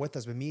 you weren't with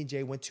us, but me and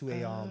Jay went to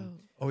a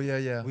Oh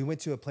yeah. we went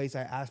to a place.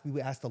 We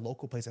would ask the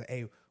local place, like,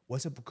 hey,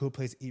 what's a good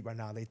place to eat right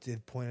now? They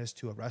did point us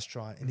to a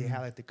restaurant, and they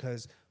had like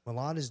because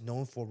Milan is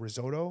known for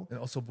risotto, And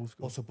also Busco.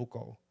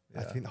 ossobuco.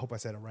 I hope I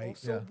said it right.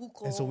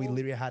 Ossobuco. And so we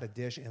literally had a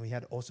dish, and we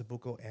had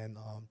ossobuco and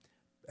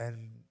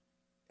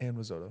and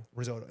risotto.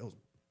 risotto.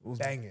 It was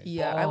banging.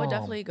 Yeah, I would Bomb.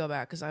 definitely go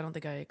back because I don't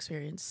think I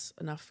experienced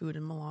enough food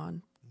in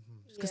Milan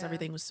because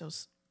everything was so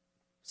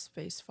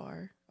spaced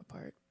far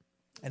apart.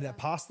 And that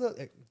pasta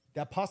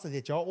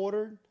that y'all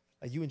ordered,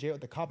 like you and Jay with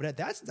the cabernet,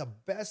 that's the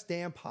best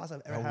damn pasta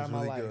I've ever That had was in my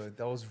really life. good.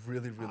 That was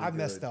really good. I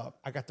messed up.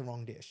 I got the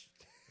wrong dish.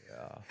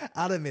 Yeah.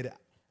 I'll admit it.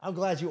 I'm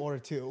glad you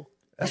ordered 2.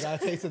 I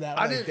got a taste of that.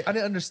 I didn't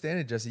understand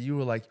it, Jesse. You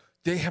were like,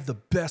 they have the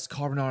best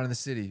carbonara in the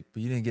city,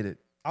 but you didn't get it.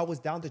 I was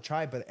down to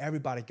try it, but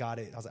everybody got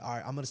it. I was like, all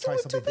right, I'm gonna try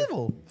something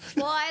different.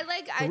 Well, I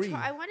 3.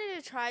 I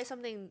wanted to try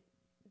something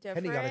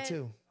different. Penny got it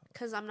too.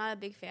 Because I'm not a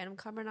big fan of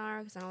carbonara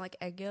because I don't like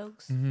egg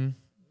yolks. Mm-hmm.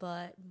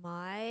 But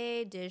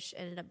my dish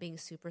ended up being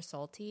super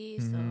salty,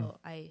 so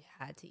I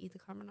had to eat the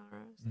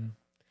carbonara. So.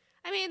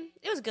 I mean,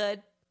 it was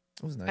good.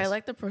 It was nice. I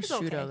like the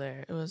prosciutto okay.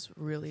 there. It was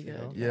really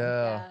good. Yeah.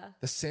 Yeah.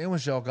 The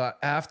sandwich y'all got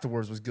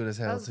afterwards was good as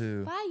That hell was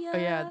too. fire. Oh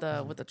yeah,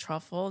 the with the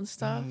truffle and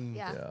stuff.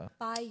 Yeah. Yeah.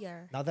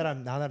 Fire. Now that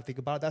I think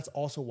about it, that's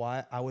also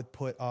why I would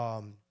put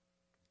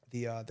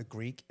the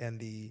Greek and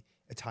the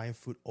Italian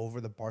food over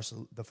the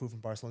food from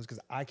Barcelona because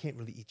I can't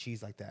really eat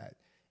cheese like that,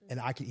 and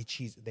I can eat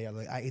cheese there.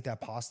 Like I ate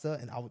that pasta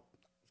and I was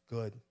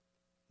good,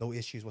 no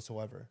issues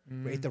whatsoever.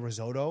 We ate the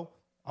risotto,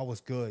 I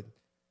was good.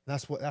 And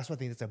that's what I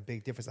think that's a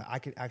big difference. Like I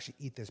could actually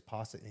eat this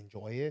pasta and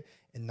enjoy it,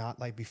 and not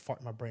like be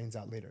farting my brains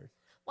out later.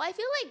 Well, I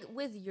feel like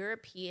with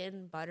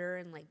European butter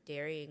and like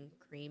dairy and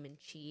cream and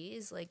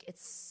cheese, like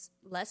it's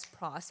less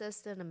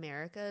processed than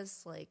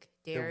America's like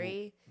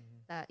dairy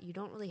that you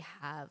don't really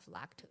have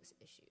lactose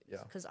issues. Yeah.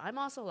 Because I'm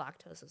also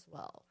lactose as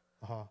well.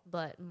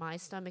 But my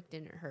stomach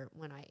didn't hurt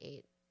when I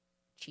ate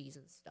cheese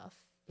and stuff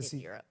in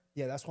Europe.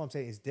 Yeah, that's what I'm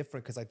saying. It's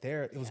different because like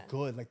there, it was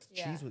good. Like the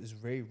Yeah. cheese was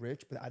very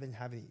rich, but I didn't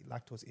have any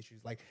lactose issues.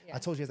 Like I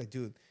told you, I was like,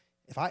 dude,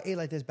 if I ate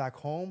like this back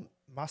home,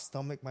 my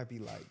stomach might be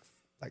like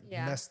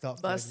Yeah. messed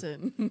up.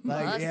 Bussin'.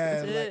 Like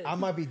yeah, like Busted. I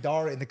might be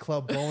Dara in the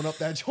club blowing up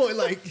that joint.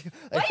 Like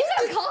Why you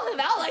gotta call him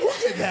out like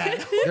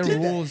that?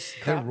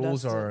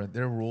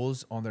 Their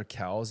rules on their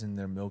cows and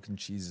their milk and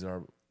cheeses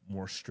are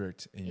more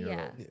strict in Yeah.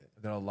 Europe.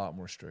 They're a lot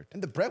more strict.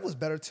 and the bread was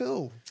better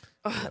too.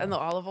 And the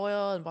olive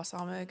oil and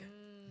balsamic.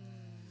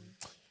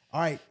 All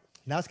right,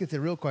 now let's get to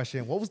the real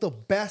question. What was the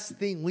best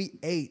thing we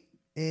ate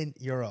in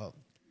Europe?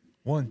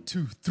 1,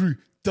 2, 3,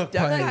 duck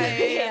pie.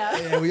 Yeah.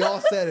 Yeah, we all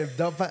said it.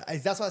 That's what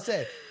I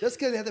said. Just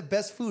because they had the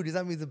best food, does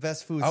that mean the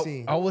best food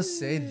scene? I would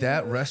say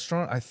that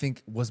restaurant I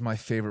think was my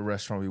favorite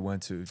restaurant we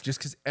went to, just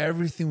because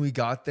everything we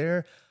got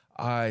there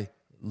I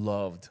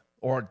loved,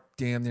 or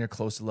damn near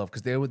close to love,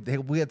 because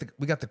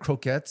we got the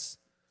croquettes.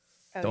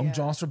 Them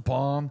Johns were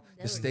bomb.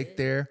 The steak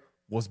there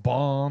was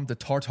bomb. The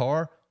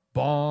tartare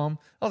bomb.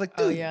 I was like,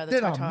 dude, the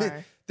they're not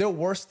tartare. their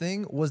worst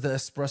thing was the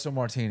espresso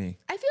martini.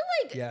 I feel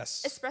like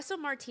Yes. espresso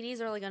martinis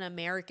are like an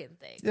American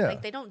thing. Yeah.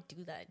 Like they don't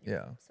do that. in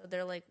Europe. So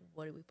they're like,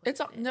 what do we put? It's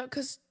in it? no,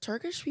 because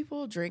Turkish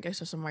people drink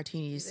espresso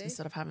martinis they?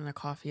 instead of having a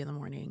coffee in the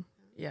morning.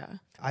 Yeah.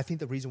 I think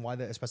the reason why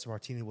the espresso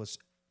martini was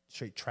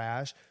straight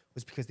trash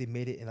was because they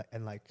made it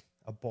in like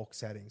a bulk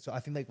setting. So I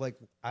think like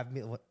I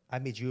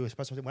made you espresso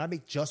martini. When I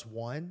make just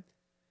one,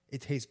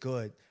 it tastes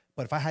good.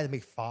 But if I had to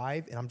make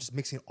 5 and I'm just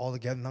mixing it all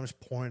together and I'm just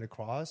pouring it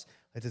across,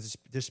 like the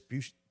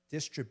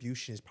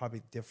distribution is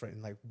probably different,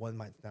 and like one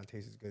might not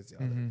taste as good as the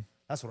other.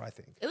 That's what I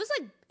think.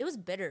 It was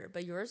bitter,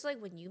 but yours,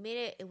 like when you made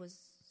it, it was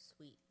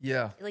sweet.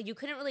 Yeah. Like you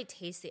couldn't really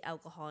taste the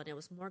alcohol, and it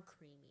was more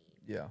creamy.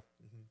 Yeah.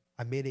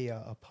 I made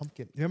a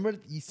pumpkin. Remember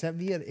you sent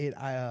me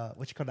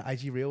what you call the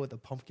IG reel with the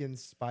pumpkin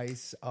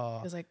spice. It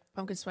was like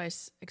pumpkin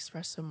spice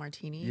espresso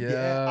martini.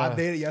 Yeah. I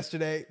made it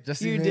yesterday.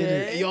 Just You made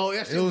did? it. Yo, It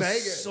actually was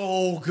banging.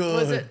 so good.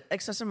 Was it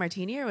espresso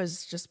martini or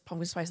was it just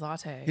pumpkin spice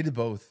latte? He did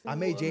both. I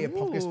made Jay a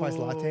pumpkin spice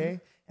Ooh. latte,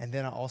 and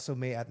then I also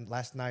made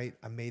last night.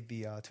 I made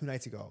the 2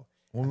 nights ago.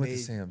 When I we went to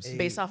made Sam's.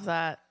 Based off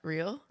that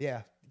reel?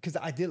 Yeah, because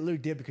I literally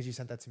did because you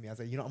sent that to me. I was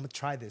like, I'm gonna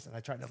try this, and I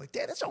tried. And I was like,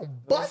 damn, that's on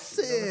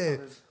bussin'.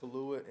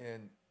 Kahlua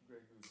and Grey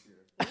Goose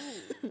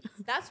here.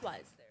 That's why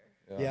it's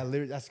there. Yeah,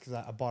 literally, that's because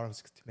I bought them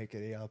to make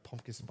it a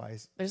pumpkin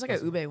spice. There's like a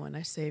ube one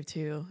I saved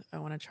too. I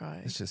want to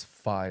try. It's just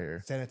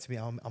fire. Send it to me.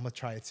 I'm gonna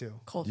try it too.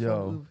 Cold Yo.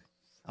 foam ube.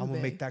 I'm gonna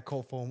Ube. make that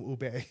cold foam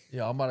ube.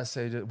 Yeah, I'm about to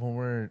say that when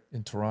we're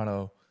in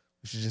Toronto,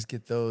 we should just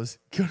get those.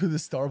 Go to the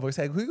Starbucks.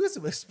 Hey, can we get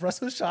some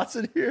espresso shots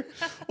in here?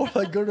 Or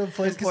like go to a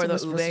place, pour get the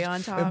some ube espresso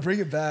on top. and bring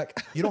it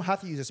back. You don't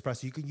have to use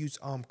espresso. You can use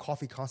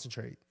coffee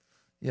concentrate.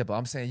 Yeah, but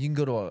I'm saying you can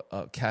go to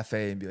a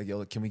cafe and be like,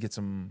 yo, can we get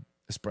some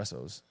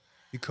espressos?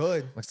 You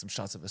could. Like some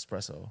shots of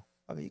espresso.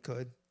 I mean, you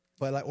could.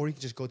 But like, or you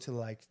could just go to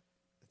like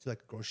a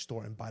grocery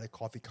store and buy the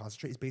coffee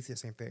concentrate. It's basically the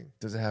same thing.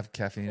 Does it have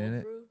caffeine in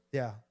it? Brew.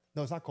 Yeah.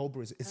 No, it's not cold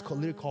brew. It's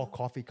literally called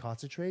coffee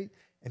concentrate,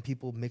 and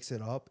people mix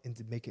it up and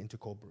to make it into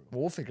cold brew.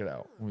 We'll figure it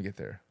out when we get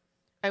there.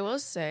 I will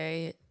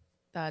say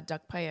that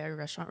Duck Paella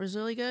restaurant was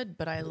really good,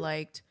 but I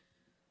liked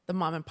the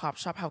mom and pop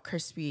shop, how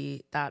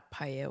crispy that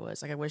paella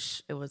was. Like, I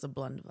wish it was a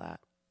blend of that.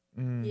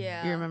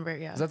 Yeah. You remember?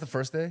 Yeah. Is that the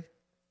first day?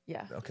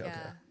 Yeah. Okay, Yeah.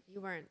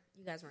 okay.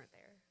 You guys weren't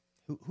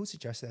there. Who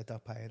suggested that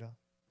duck paella?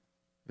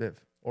 Viv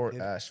or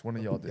Viv? Ash, one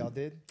of y'all did. Y'all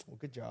did? Well,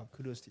 good job.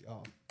 Kudos to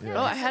y'all. Yeah.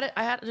 Oh, I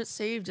had it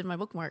saved in my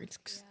bookmarks.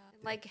 Yeah.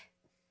 And, like,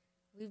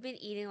 we've been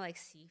eating like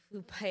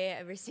seafood paella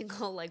every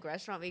single like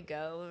restaurant we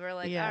go. We were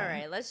like, Yeah. all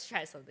right, let's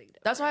try something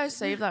different. That's why I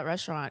saved that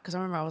restaurant, because I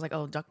remember I was like,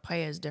 oh, duck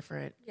paella is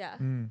different Yeah.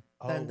 than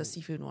Oh. the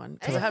seafood one.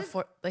 Because And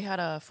they had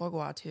a foie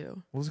gras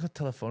too. What was it called?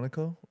 Telefonico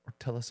or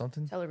Tele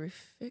something?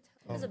 Telerific.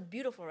 It's a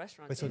beautiful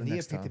restaurant. Wait, so too. the Nia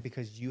next picked time. it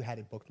because you had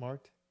it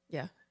bookmarked?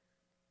 Yeah.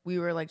 We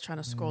were like trying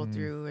to scroll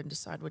through and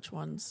decide which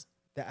ones.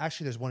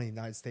 Actually, there's one in the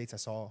United States I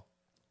saw.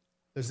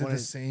 There's Is it one the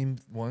in- same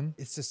one?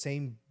 It's the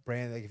same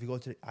brand. Like if you go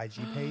to the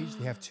IG page,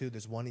 they have two.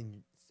 There's one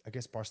in, I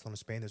guess, Barcelona,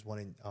 Spain. There's one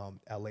in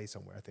LA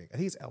somewhere. I think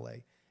it's LA,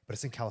 but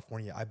it's in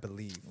California, I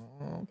believe.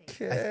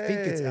 Okay. I think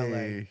it's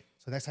LA.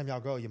 So next time y'all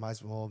go, you might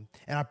as well.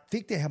 And I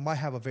think they might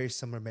have a very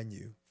similar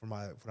menu from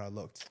when I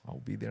looked. I'll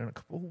be there in a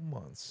couple of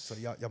months. So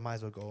y'all might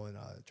as well go and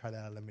try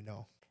that and let me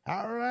know.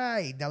 All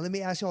right. Now let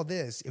me ask y'all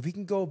this. If we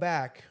can go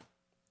back,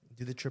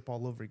 do the trip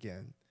all over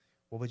again,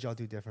 what would y'all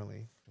do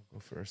differently? Go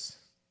first.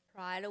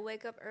 Try to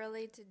wake up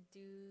early to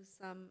do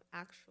some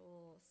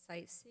actual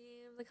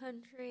sightseeing of the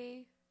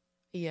country.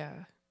 Yeah.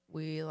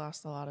 We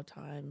lost a lot of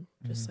time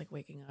just like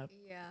waking up.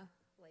 Yeah.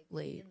 Like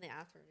Late. in the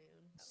afternoon.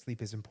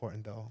 Sleep is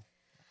important though.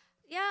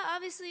 Yeah,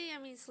 obviously,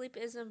 I mean, sleep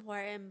is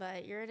important,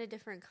 but you're in a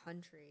different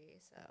country,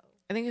 so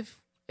I think if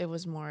it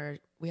was more,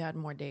 we had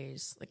more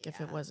days. Like if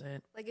it Yeah.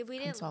 wasn't, like if we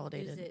didn't use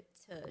Consolidated. it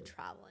to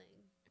traveling,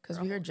 because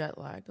we were jet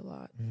lagged a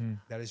lot.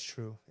 That is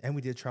true. And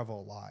we did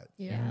travel a lot.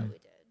 yeah, we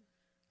did.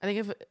 I think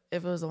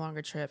if it was a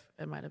longer trip,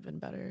 it might have been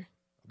better.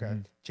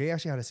 Okay. Jay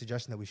actually had a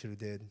suggestion that we should have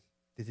did.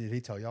 Did he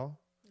tell y'all?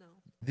 No,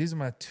 These are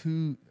my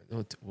two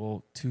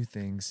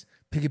things.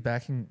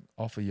 Piggybacking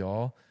off of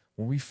y'all,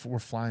 when we were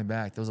flying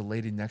back, there was a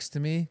lady next to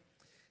me.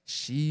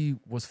 She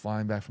was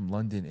flying back from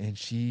London, and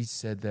she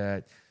said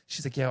that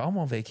she's like, "Yeah, I'm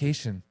on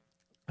vacation."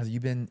 I was like, "You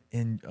been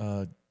in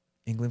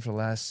England for the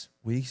last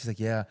week?" She's like,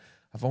 "Yeah,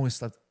 I've only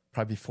slept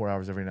probably 4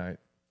 hours every night."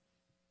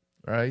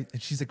 Right?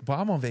 And she's like, "But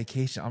I'm on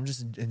vacation. I'm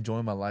just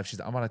enjoying my life." She's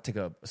like, "I'm gonna take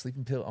a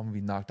sleeping pill. I'm gonna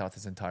be knocked out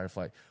this entire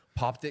flight."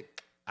 Popped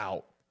it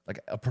out. Like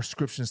a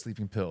prescription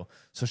sleeping pill.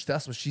 So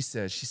that's what she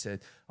said. She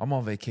said, "I'm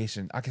on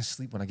vacation. I can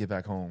sleep when I get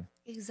back home."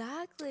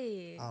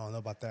 exactly. I don't know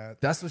about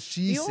that. That's what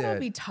she You want to said.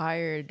 be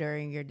tired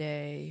during your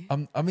day.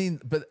 I mean,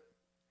 but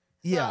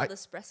yeah, Well, the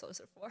espressos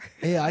are for.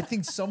 yeah. I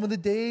think some of the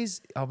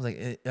days I was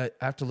like,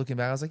 after looking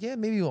back, I was like, yeah,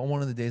 maybe on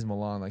one of the days in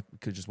Milan, like we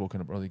could just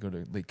woken up early, go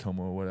to Lake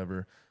Como or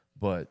whatever.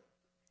 But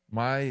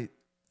my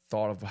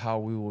thought of how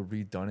we would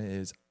redone it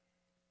is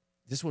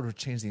this would have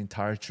changed the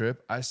entire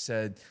trip. I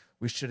said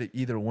we should have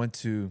either went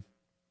to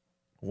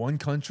one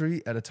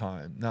country at a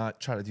time, not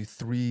try to do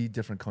 3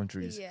 different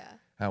countries Yeah.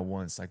 at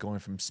once, like going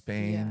from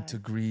Spain Yeah. to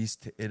Greece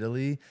to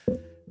Italy.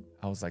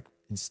 I was like,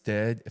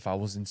 instead, if I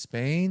was in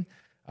Spain,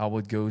 I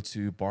would go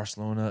to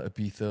Barcelona,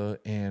 Ibiza,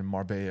 and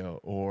Marbella,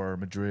 or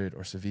Madrid,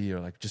 or Sevilla,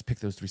 like just pick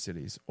those 3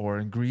 cities. Or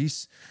in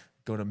Greece,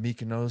 go to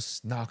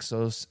Mykonos,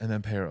 Naxos, and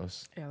then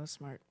Paros. Yeah, that's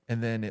smart.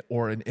 And then,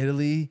 or in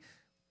Italy,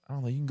 I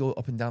don't know, you can go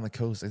up and down the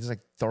coast. Like, there's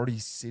like 30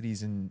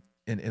 cities in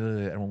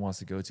Italy that everyone wants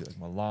to go to, like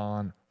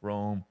Milan,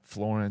 Rome,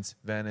 Florence,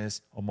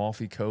 Venice,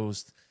 Amalfi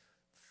Coast.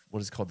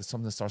 What is it called? There's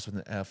something that starts with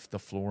an F, the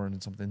Florin,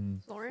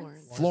 something.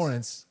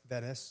 Florence,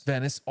 Venice.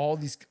 Venice, all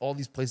these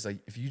places. Like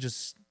if you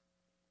just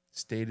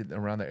stayed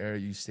around the area,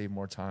 you save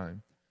more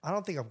time. I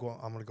don't think I'm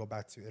going to go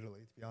back to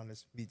Italy, to be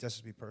honest.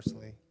 Just me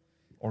personally.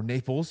 Or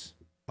Naples.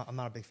 I'm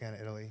not a big fan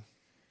of Italy.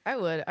 I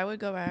would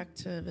go back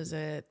to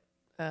visit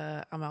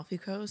Amalfi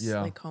Coast,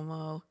 Yeah. Lake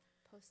Como,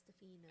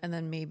 Postafino. and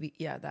then maybe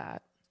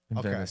that. In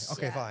Okay. Venice.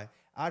 Okay, Yeah. fine.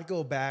 I'd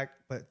go back,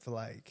 but for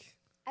like,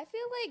 I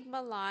feel like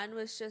Milan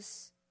was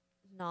just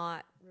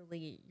not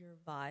really your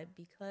vibe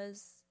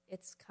because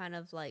it's kind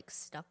of like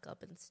stuck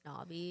up and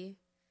snobby.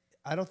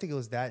 I don't think it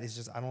was that. It's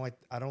just I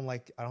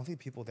don't think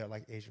people there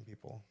like Asian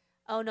people.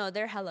 Oh no,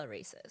 they're hella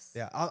racist.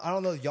 Yeah, I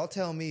don't know. Y'all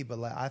tell me, but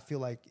like I feel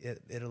like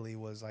Italy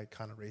was like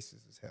kind of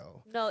racist as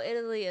hell. No,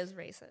 Italy is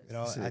racist. You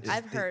know, So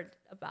I've heard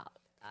about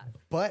that.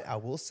 But I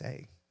will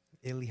say,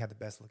 Italy had the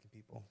best looking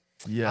people.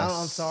 Yes.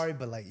 I'm sorry,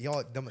 but like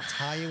y'all, them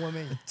Italian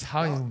women,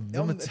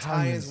 Them Italians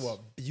Italians. were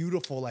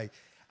beautiful. Like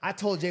I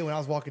told Jay when I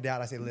was walking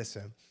down, I said,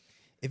 listen,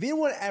 if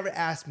anyone ever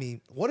asks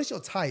me what is your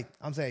type,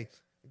 I'm saying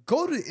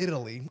go to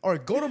Italy or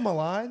go to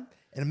Milan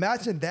and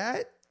imagine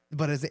that,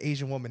 but as an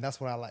Asian woman, that's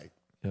what I like.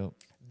 Yep.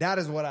 That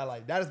is what I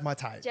like. That is my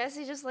type.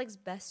 Jesse just likes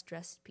best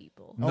dressed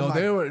people. No, my-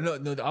 they were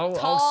no.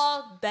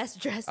 Tall, best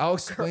dressed. I'll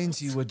explain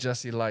to you what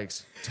Jesse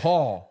likes.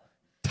 Tall,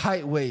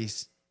 tight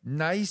waist,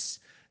 nice,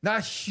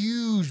 not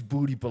huge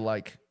booty, but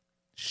like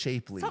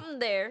shapely. Something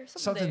there.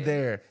 Something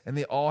there. And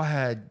they all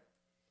had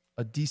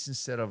a decent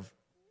set of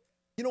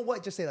You know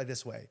what? Just say it like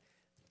this way.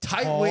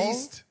 Tight tall,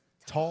 waist.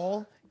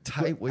 tall,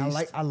 Tight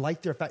waist. I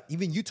like their fact.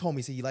 Even you told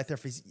me, so you like their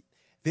face.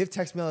 Viv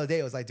texted me the other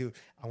day. I was like, dude,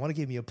 I want to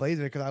give me a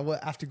blazer because I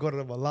want after going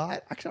to Milan,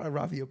 I try to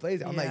rob you a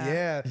blazer. I'm like,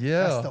 Yeah.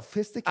 Yeah. that's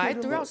sophisticated.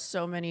 I threw out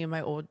so many of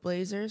my old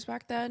blazers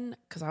back then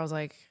because I was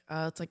like,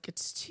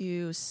 it's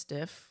too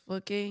stiff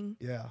looking,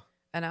 Yeah.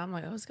 and I'm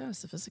like, oh, it's kind of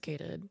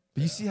sophisticated.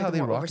 But you see Like how a they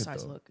more rock it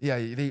oversized though. look. Yeah,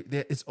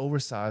 it's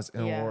oversized,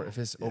 and Yeah. or if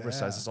it's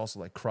oversized, Yeah. it's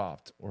also like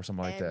cropped or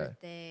something like that.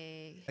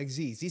 Everything. Like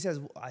Z says,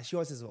 she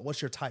always says,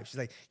 what's your type? She's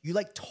like, you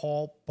like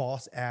tall,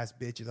 boss ass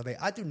bitches. I'm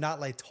like, I do not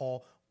like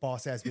tall,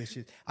 boss ass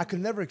bitches. I could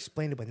never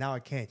explain it, but now I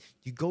can.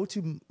 You go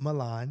to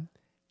Milan,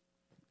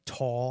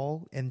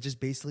 tall, and just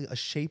basically a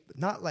shape,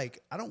 not like,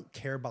 I don't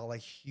care about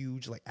like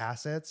huge like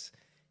assets.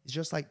 It's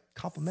just like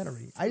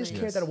complimentary. I just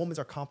care Yes. that a women's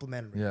are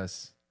complimentary.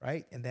 Yes.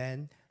 Right? And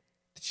then,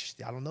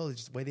 I don't know,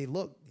 it's just the way they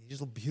look. They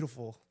just look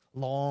beautiful.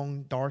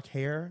 Long, dark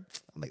hair.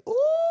 I'm like, ooh.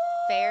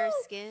 Fair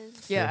skin.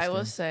 Yeah, I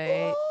will skin.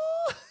 say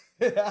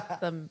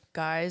the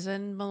guys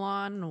in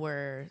Milan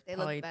were They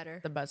look probably better.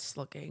 the best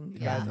looking.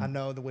 Yeah. Guys, I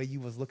know the way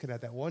you was looking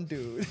at that one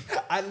dude.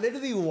 I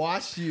literally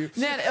watched you.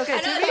 Man, okay,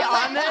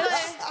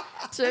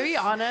 to be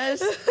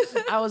honest,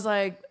 I was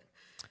like,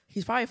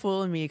 he's probably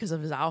fooling me because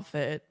of his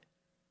outfit,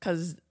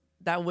 because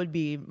that would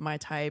be my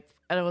type.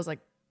 And it was like,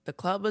 the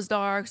club was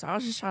dark, so I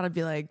was just trying to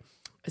be like,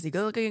 is he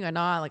good looking or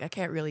not? Like, I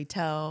can't really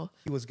tell.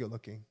 He was good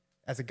looking.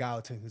 As a guy,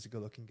 I'll tell you who's a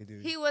good looking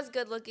dude. He was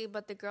good looking,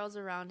 but the girls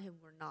around him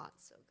were not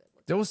so good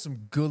looking. There was some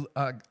good.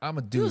 I'm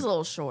a He dude. was a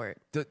little short.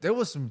 There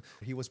was some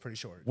He was pretty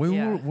short. when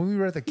Yeah. we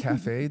were at the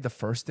cafe the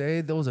first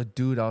day. There was a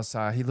dude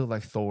outside. He looked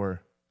like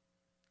Thor,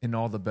 in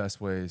all the best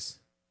ways.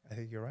 I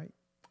think you're right.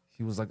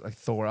 He was like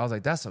Thor. I was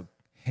like, that's a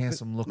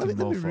handsome looking Let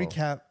me mofo.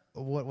 recap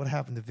what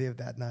happened to Viv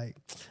that night.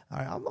 All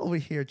right, I'm over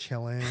here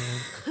chilling.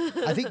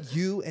 I think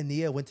you and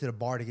Nia went to the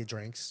bar to get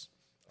drinks.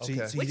 Okay.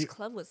 you Which did-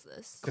 club was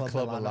this? The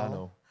Club Milano.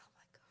 Milano.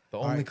 The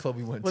All only right. club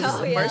we went Was to. this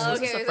Oh, the yeah, first? Was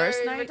this okay, the first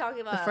sorry, we're night?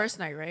 talking The about first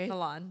night, right?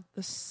 Milan.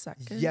 The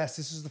second. Yes,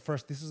 this is the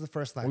first. This is the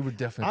first night. We were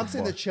definitely. I'm at the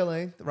sitting there bar.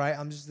 chilling, right?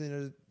 I'm just there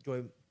to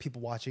enjoy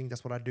people watching.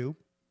 That's what I do.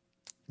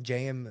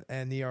 Jay and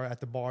Nia are at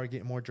the bar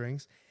getting more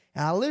drinks.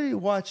 And I literally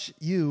watch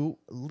you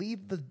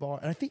leave the bar.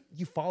 And I think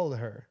you followed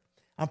her.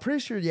 I'm pretty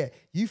sure, yeah.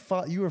 You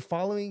were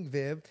following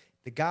Viv.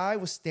 The guy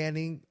was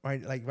standing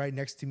right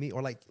next to me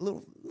or like a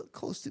little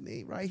close to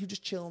me, right? He was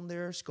just chilling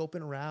there,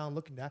 scoping around,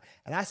 looking down.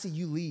 And I see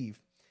you leave.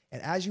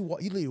 And as you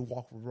walk, you literally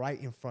walk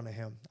right in front of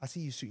him. I see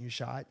you shooting your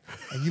shot.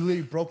 And you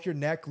literally broke your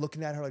neck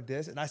looking at her like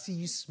this. And I see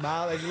you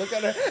smile and look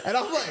at her. And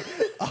I'm like,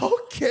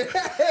 okay.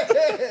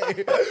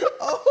 Okay.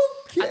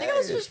 I think I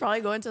was just probably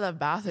going to the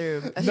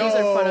bathroom, and he was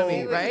in front of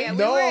me, No. right? Yeah,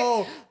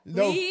 no.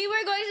 We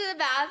were going to the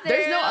bathroom.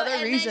 There's no other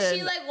and reason. then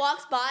she like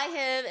walks by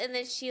him, and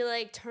then she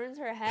like turns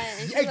her head,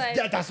 and she's Ex-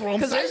 like, that's what I'm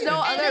 'Cause saying. there's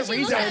no and other then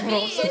she looks at reason.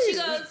 me, and she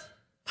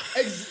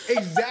goes,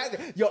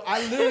 Exactly. Yo,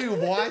 I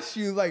literally watched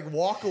you like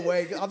walk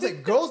away. I was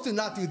like, girls do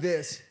not do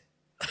this.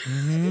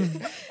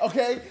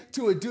 Okay?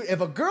 To a dude.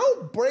 If a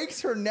girl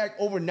breaks her neck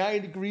over 90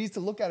 degrees to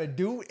look at a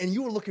dude and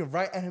you were looking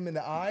right at him in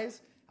the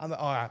eyes, I'm like,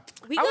 all right.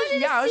 we I was,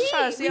 couldn't yeah, I was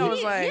trying to see. I was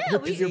didn't- like, yeah, your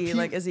we- pee,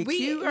 like, is he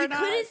cute or we not?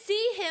 couldn't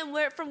see him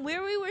from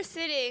where we were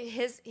sitting.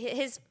 His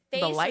face. The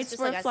was lights just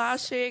were like a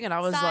flashing, and I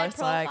was side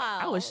like,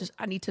 profile.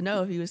 I need to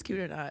know if he was cute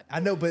or not. I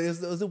know, but it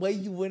was the way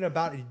you went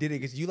about it. You did it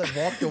because you like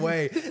walked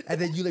away and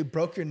then you like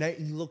broke your neck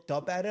and you looked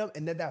up at him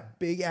and then that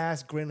big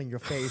ass grin on your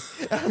face.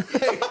 I'm like,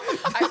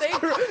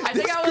 I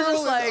think I was girl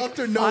just is like, up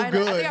to no I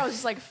good. think I was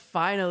just like,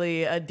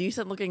 finally, a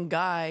decent looking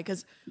guy,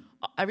 because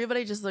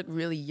everybody just looked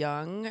really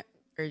young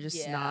or just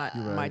Yeah. not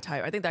You're my right.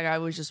 type. I think that guy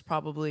was just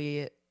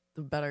probably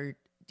the better,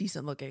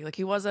 decent looking. Like,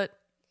 he wasn't.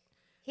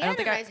 He I don't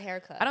had a think nice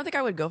haircut. I don't think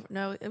I would go for.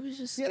 No, it was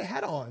just. he had a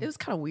hat on. It was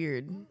kind of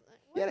weird.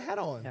 He had a hat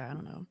on. Yeah, I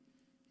don't know.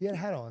 He had a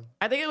hat on.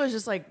 I think it was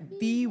just like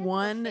the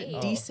one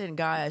face. decent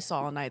guy I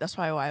saw all night. That's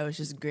probably why I was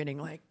just grinning.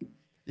 Like,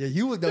 Yeah,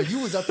 you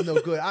was up to no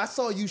good. I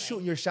saw you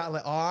shooting your shot.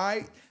 Like, all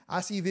right,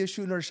 I see Viv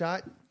shooting her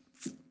shot.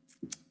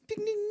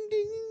 Ding ding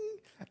ding.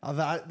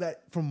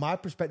 That from my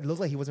perspective, it looks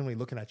like he wasn't really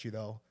looking at you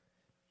though.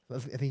 I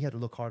think he had to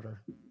look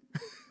harder,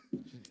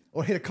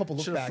 or hit a couple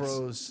look Should have backs.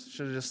 froze.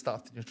 Should have just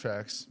stopped in your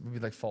tracks. Maybe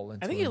like fall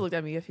into. I think he him. looked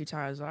at me a few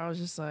times, but I was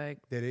just like,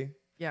 Did he?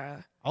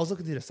 yeah. I was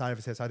looking to the side of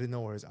his head, so I didn't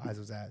know where his eyes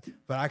was at.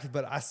 But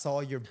I saw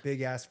your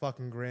big ass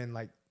fucking grin.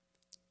 Like,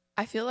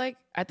 I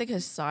think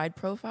his side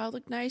profile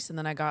looked nice, and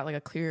then I got like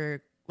a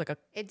clear, like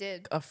It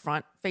did. a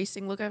front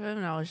facing look of him,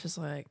 and I was just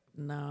like,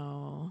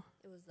 no.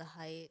 It was the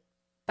height.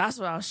 That's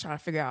what I was trying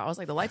to figure out. I was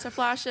like, the lights are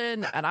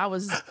flashing, and I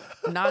was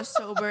not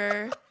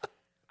sober.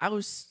 I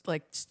was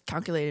like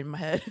calculating in my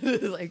head,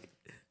 like,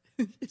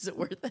 is it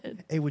worth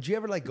it? hey, would you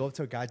ever like go up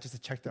to a guy just to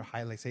check their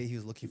height? Like, say he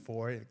was looking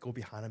for it, go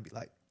behind him, and be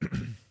like,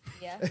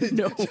 Yeah.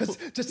 No.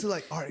 just to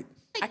like, all right.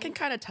 I can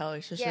kind of tell,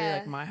 especially Yeah.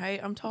 like my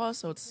height. I'm tall,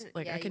 so it's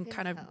like Yeah, I you can can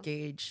kind of tell.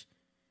 gauge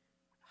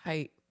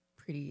height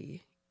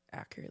pretty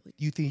accurately.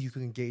 You think you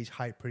can gauge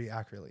height pretty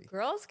accurately?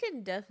 Girls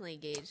can definitely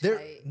gauge They're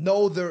height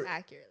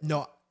accurately.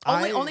 no.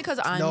 Only because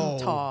I'm no.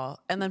 tall,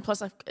 and then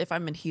plus if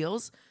I'm in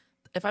heels,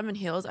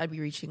 I'd be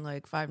reaching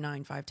like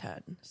 5'9",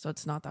 5'10", so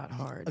it's not that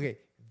hard. Okay,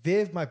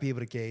 Viv might be able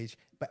to gauge,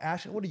 but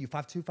Ashley, what are you?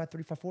 5'2",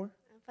 5'3", 5'4"?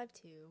 I'm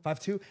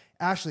 5'2". 5'2".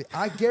 Ashley,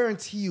 I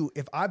guarantee you,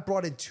 if I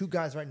brought in two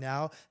guys right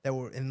now that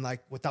were in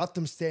like without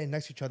them standing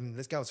next to each other, and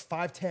this guy was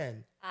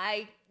 5'10",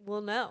 I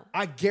will know.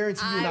 I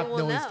guarantee you I not will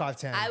knowing know. he's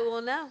 5'10". I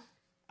will know.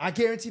 I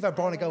guarantee if I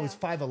brought in a guy will who was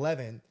 5'11",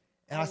 and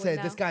I would said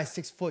this know. guy's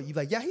 6 foot, you'd be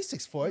like, yeah, he's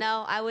 6 foot.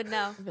 No, I would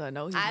know. I'd be like,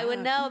 no, he's I would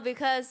not. know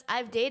because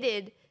I've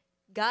dated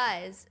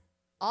guys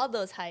all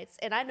those heights,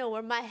 and I know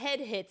where my head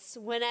hits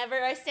whenever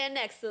I stand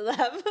next to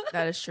them.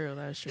 That is true.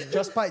 That is true.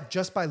 Just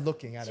by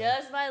looking at him.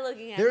 Just by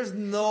looking at There's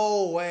them.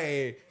 no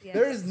way. Yes.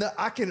 There's no.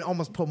 I can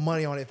almost put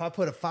money on it if I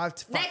put a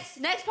 5'5".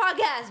 Next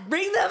podcast,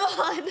 bring them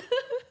on.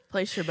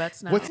 Place your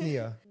bets now. What's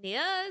Nia?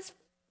 Nia is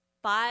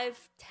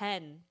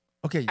 5'10".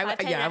 Okay. I 5'10" I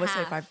would and a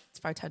say half.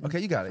 5'10". Okay,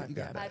 you got it. You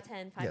got it.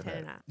 5'10", Yeah, 5'10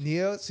 and a half.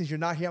 Nia, since you're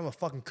not here, I'm gonna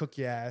fucking cook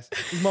your ass.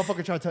 This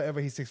motherfucker trying to tell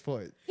everybody he's 6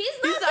 foot. He's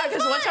He's not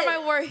because one time I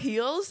wore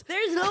heels.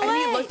 There's no and way.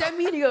 he looked at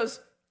me and he goes,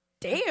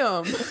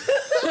 "Damn."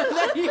 And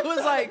then he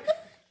was like,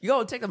 "You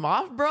gonna take them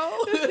off, bro?"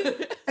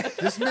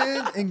 This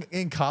man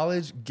in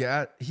college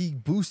he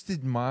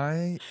boosted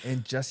my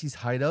and Jesse's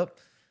height up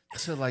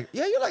to like,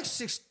 yeah, you're like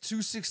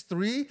 6'2",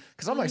 6'3",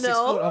 because I'm like 6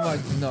 No. foot. I'm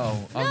like,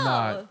 no, I'm No.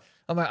 not.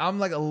 I'm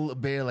like a little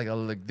bit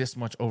like this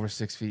much over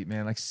 6 feet,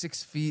 man, like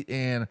 6 feet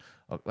and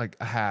like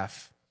a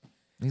half.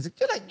 And he's like,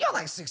 you're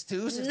like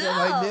 6'2", 6'3".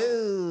 I'm like,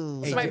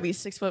 no. This might be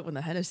 6 foot when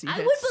the Hennessy hits.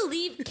 I would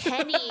believe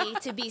Kenny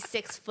to be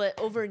 6 foot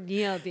over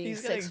Nia being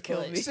He's gonna 6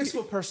 kill foot. me. 6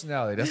 foot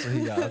personality. That's what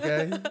he got.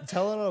 Okay.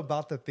 Tell them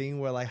about the thing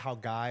where like how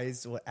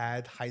guys will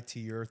add height to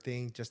your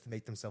thing just to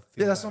make themselves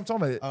feel. Yeah, that's better. what I'm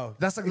talking about. Oh,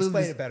 That's like explain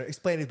literally- it better.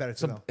 Explain it better to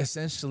So them.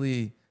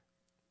 essentially,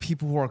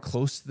 people who are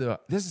close to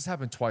this has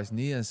happened twice.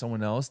 Nia and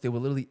someone else, they will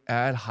literally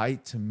add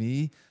height to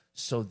me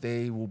so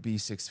they will be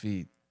 6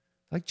 feet.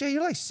 Like, Jay,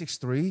 you're like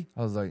 6'3".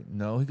 I was like,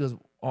 no. He goes,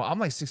 oh, I'm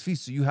like 6 feet,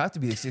 so you have to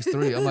be like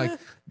 6'3". I'm like,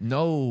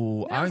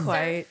 no, Not I'm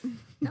quite.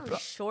 No,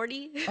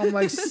 shorty. I'm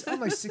like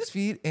 6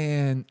 feet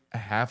and a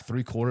half,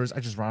 3/4. I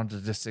just rounded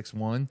to just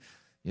 6'1",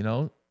 you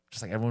know,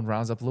 just like everyone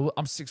rounds up a little.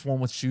 I'm 6'1"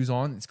 with shoes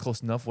on. It's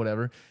close enough,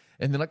 whatever.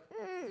 And they're like,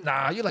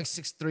 nah, you're like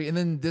 6'3". And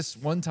then this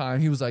one time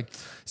he was like,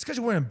 it's because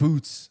you're wearing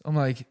boots. I'm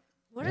like,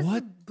 What does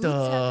the boots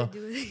have to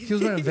do with it? He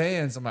was wearing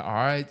Vans. I'm like, all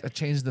right, I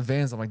changed the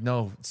Vans. I'm like,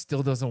 no, it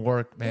still doesn't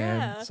work, man.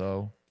 Yeah.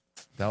 So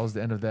that was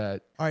the end of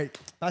that. All right,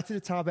 back to the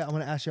topic. I'm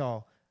gonna ask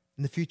y'all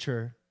in the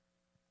future,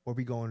 where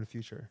we going in the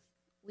future?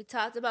 We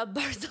talked about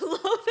Barcelona.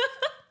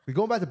 We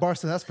going back to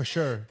Barcelona, that's for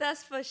sure.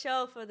 That's for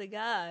sure for the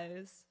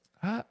guys.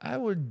 I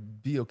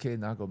would be okay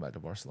not going back to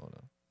Barcelona.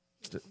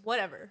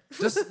 Whatever.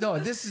 Just no,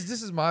 this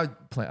is my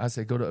plan. I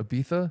say go to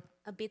Ibiza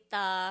A bit,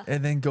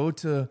 and then go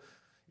to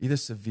either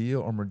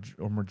Sevilla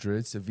or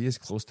Madrid. Sevilla is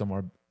close to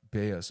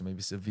Marbella, so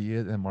maybe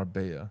Sevilla and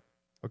Marbella.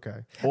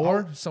 Okay.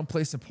 Or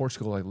someplace in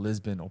Portugal like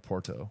Lisbon or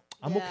Porto.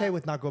 I'm Yeah. okay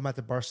with not going back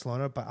to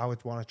Barcelona, but I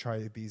would want to try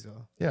Ibiza.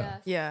 Yeah.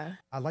 Yeah.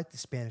 I like the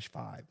Spanish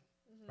vibe,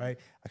 right?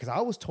 Because I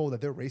was told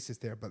that they're racist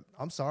there, but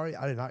I'm sorry,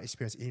 I did not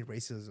experience any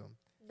racism.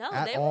 No,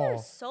 At they all. were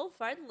so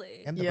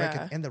friendly. And the,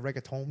 Yeah. and the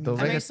reggaeton. The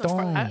music.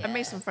 reggaeton. I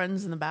made some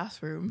friends in the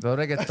bathroom. The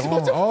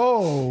reggaeton.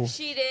 Oh,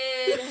 She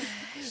did.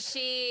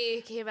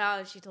 She came out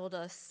and she told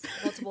us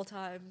multiple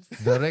times.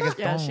 the reggaeton.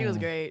 Yeah, she was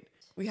great.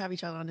 We have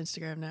each other on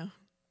Instagram now.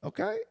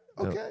 Okay.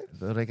 Okay.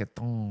 The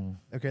reggaeton.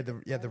 Okay.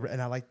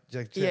 And I like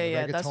the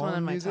Yeah, reggaeton that's one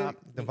of my music, top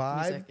the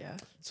vibe. music, yeah.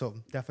 So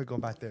definitely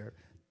going back there.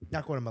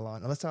 Not going to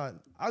Milan. Unless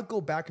I'll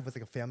go back if it's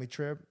like a family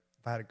trip.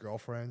 If I had a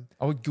girlfriend.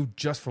 I would go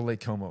just for Lake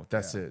Como.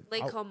 That's Yeah. it.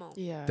 Lake Como.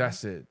 Yeah.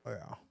 That's it. Oh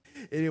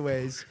yeah.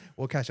 Anyways,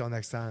 we'll catch y'all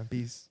next time.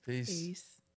 Peace. Peace. Peace.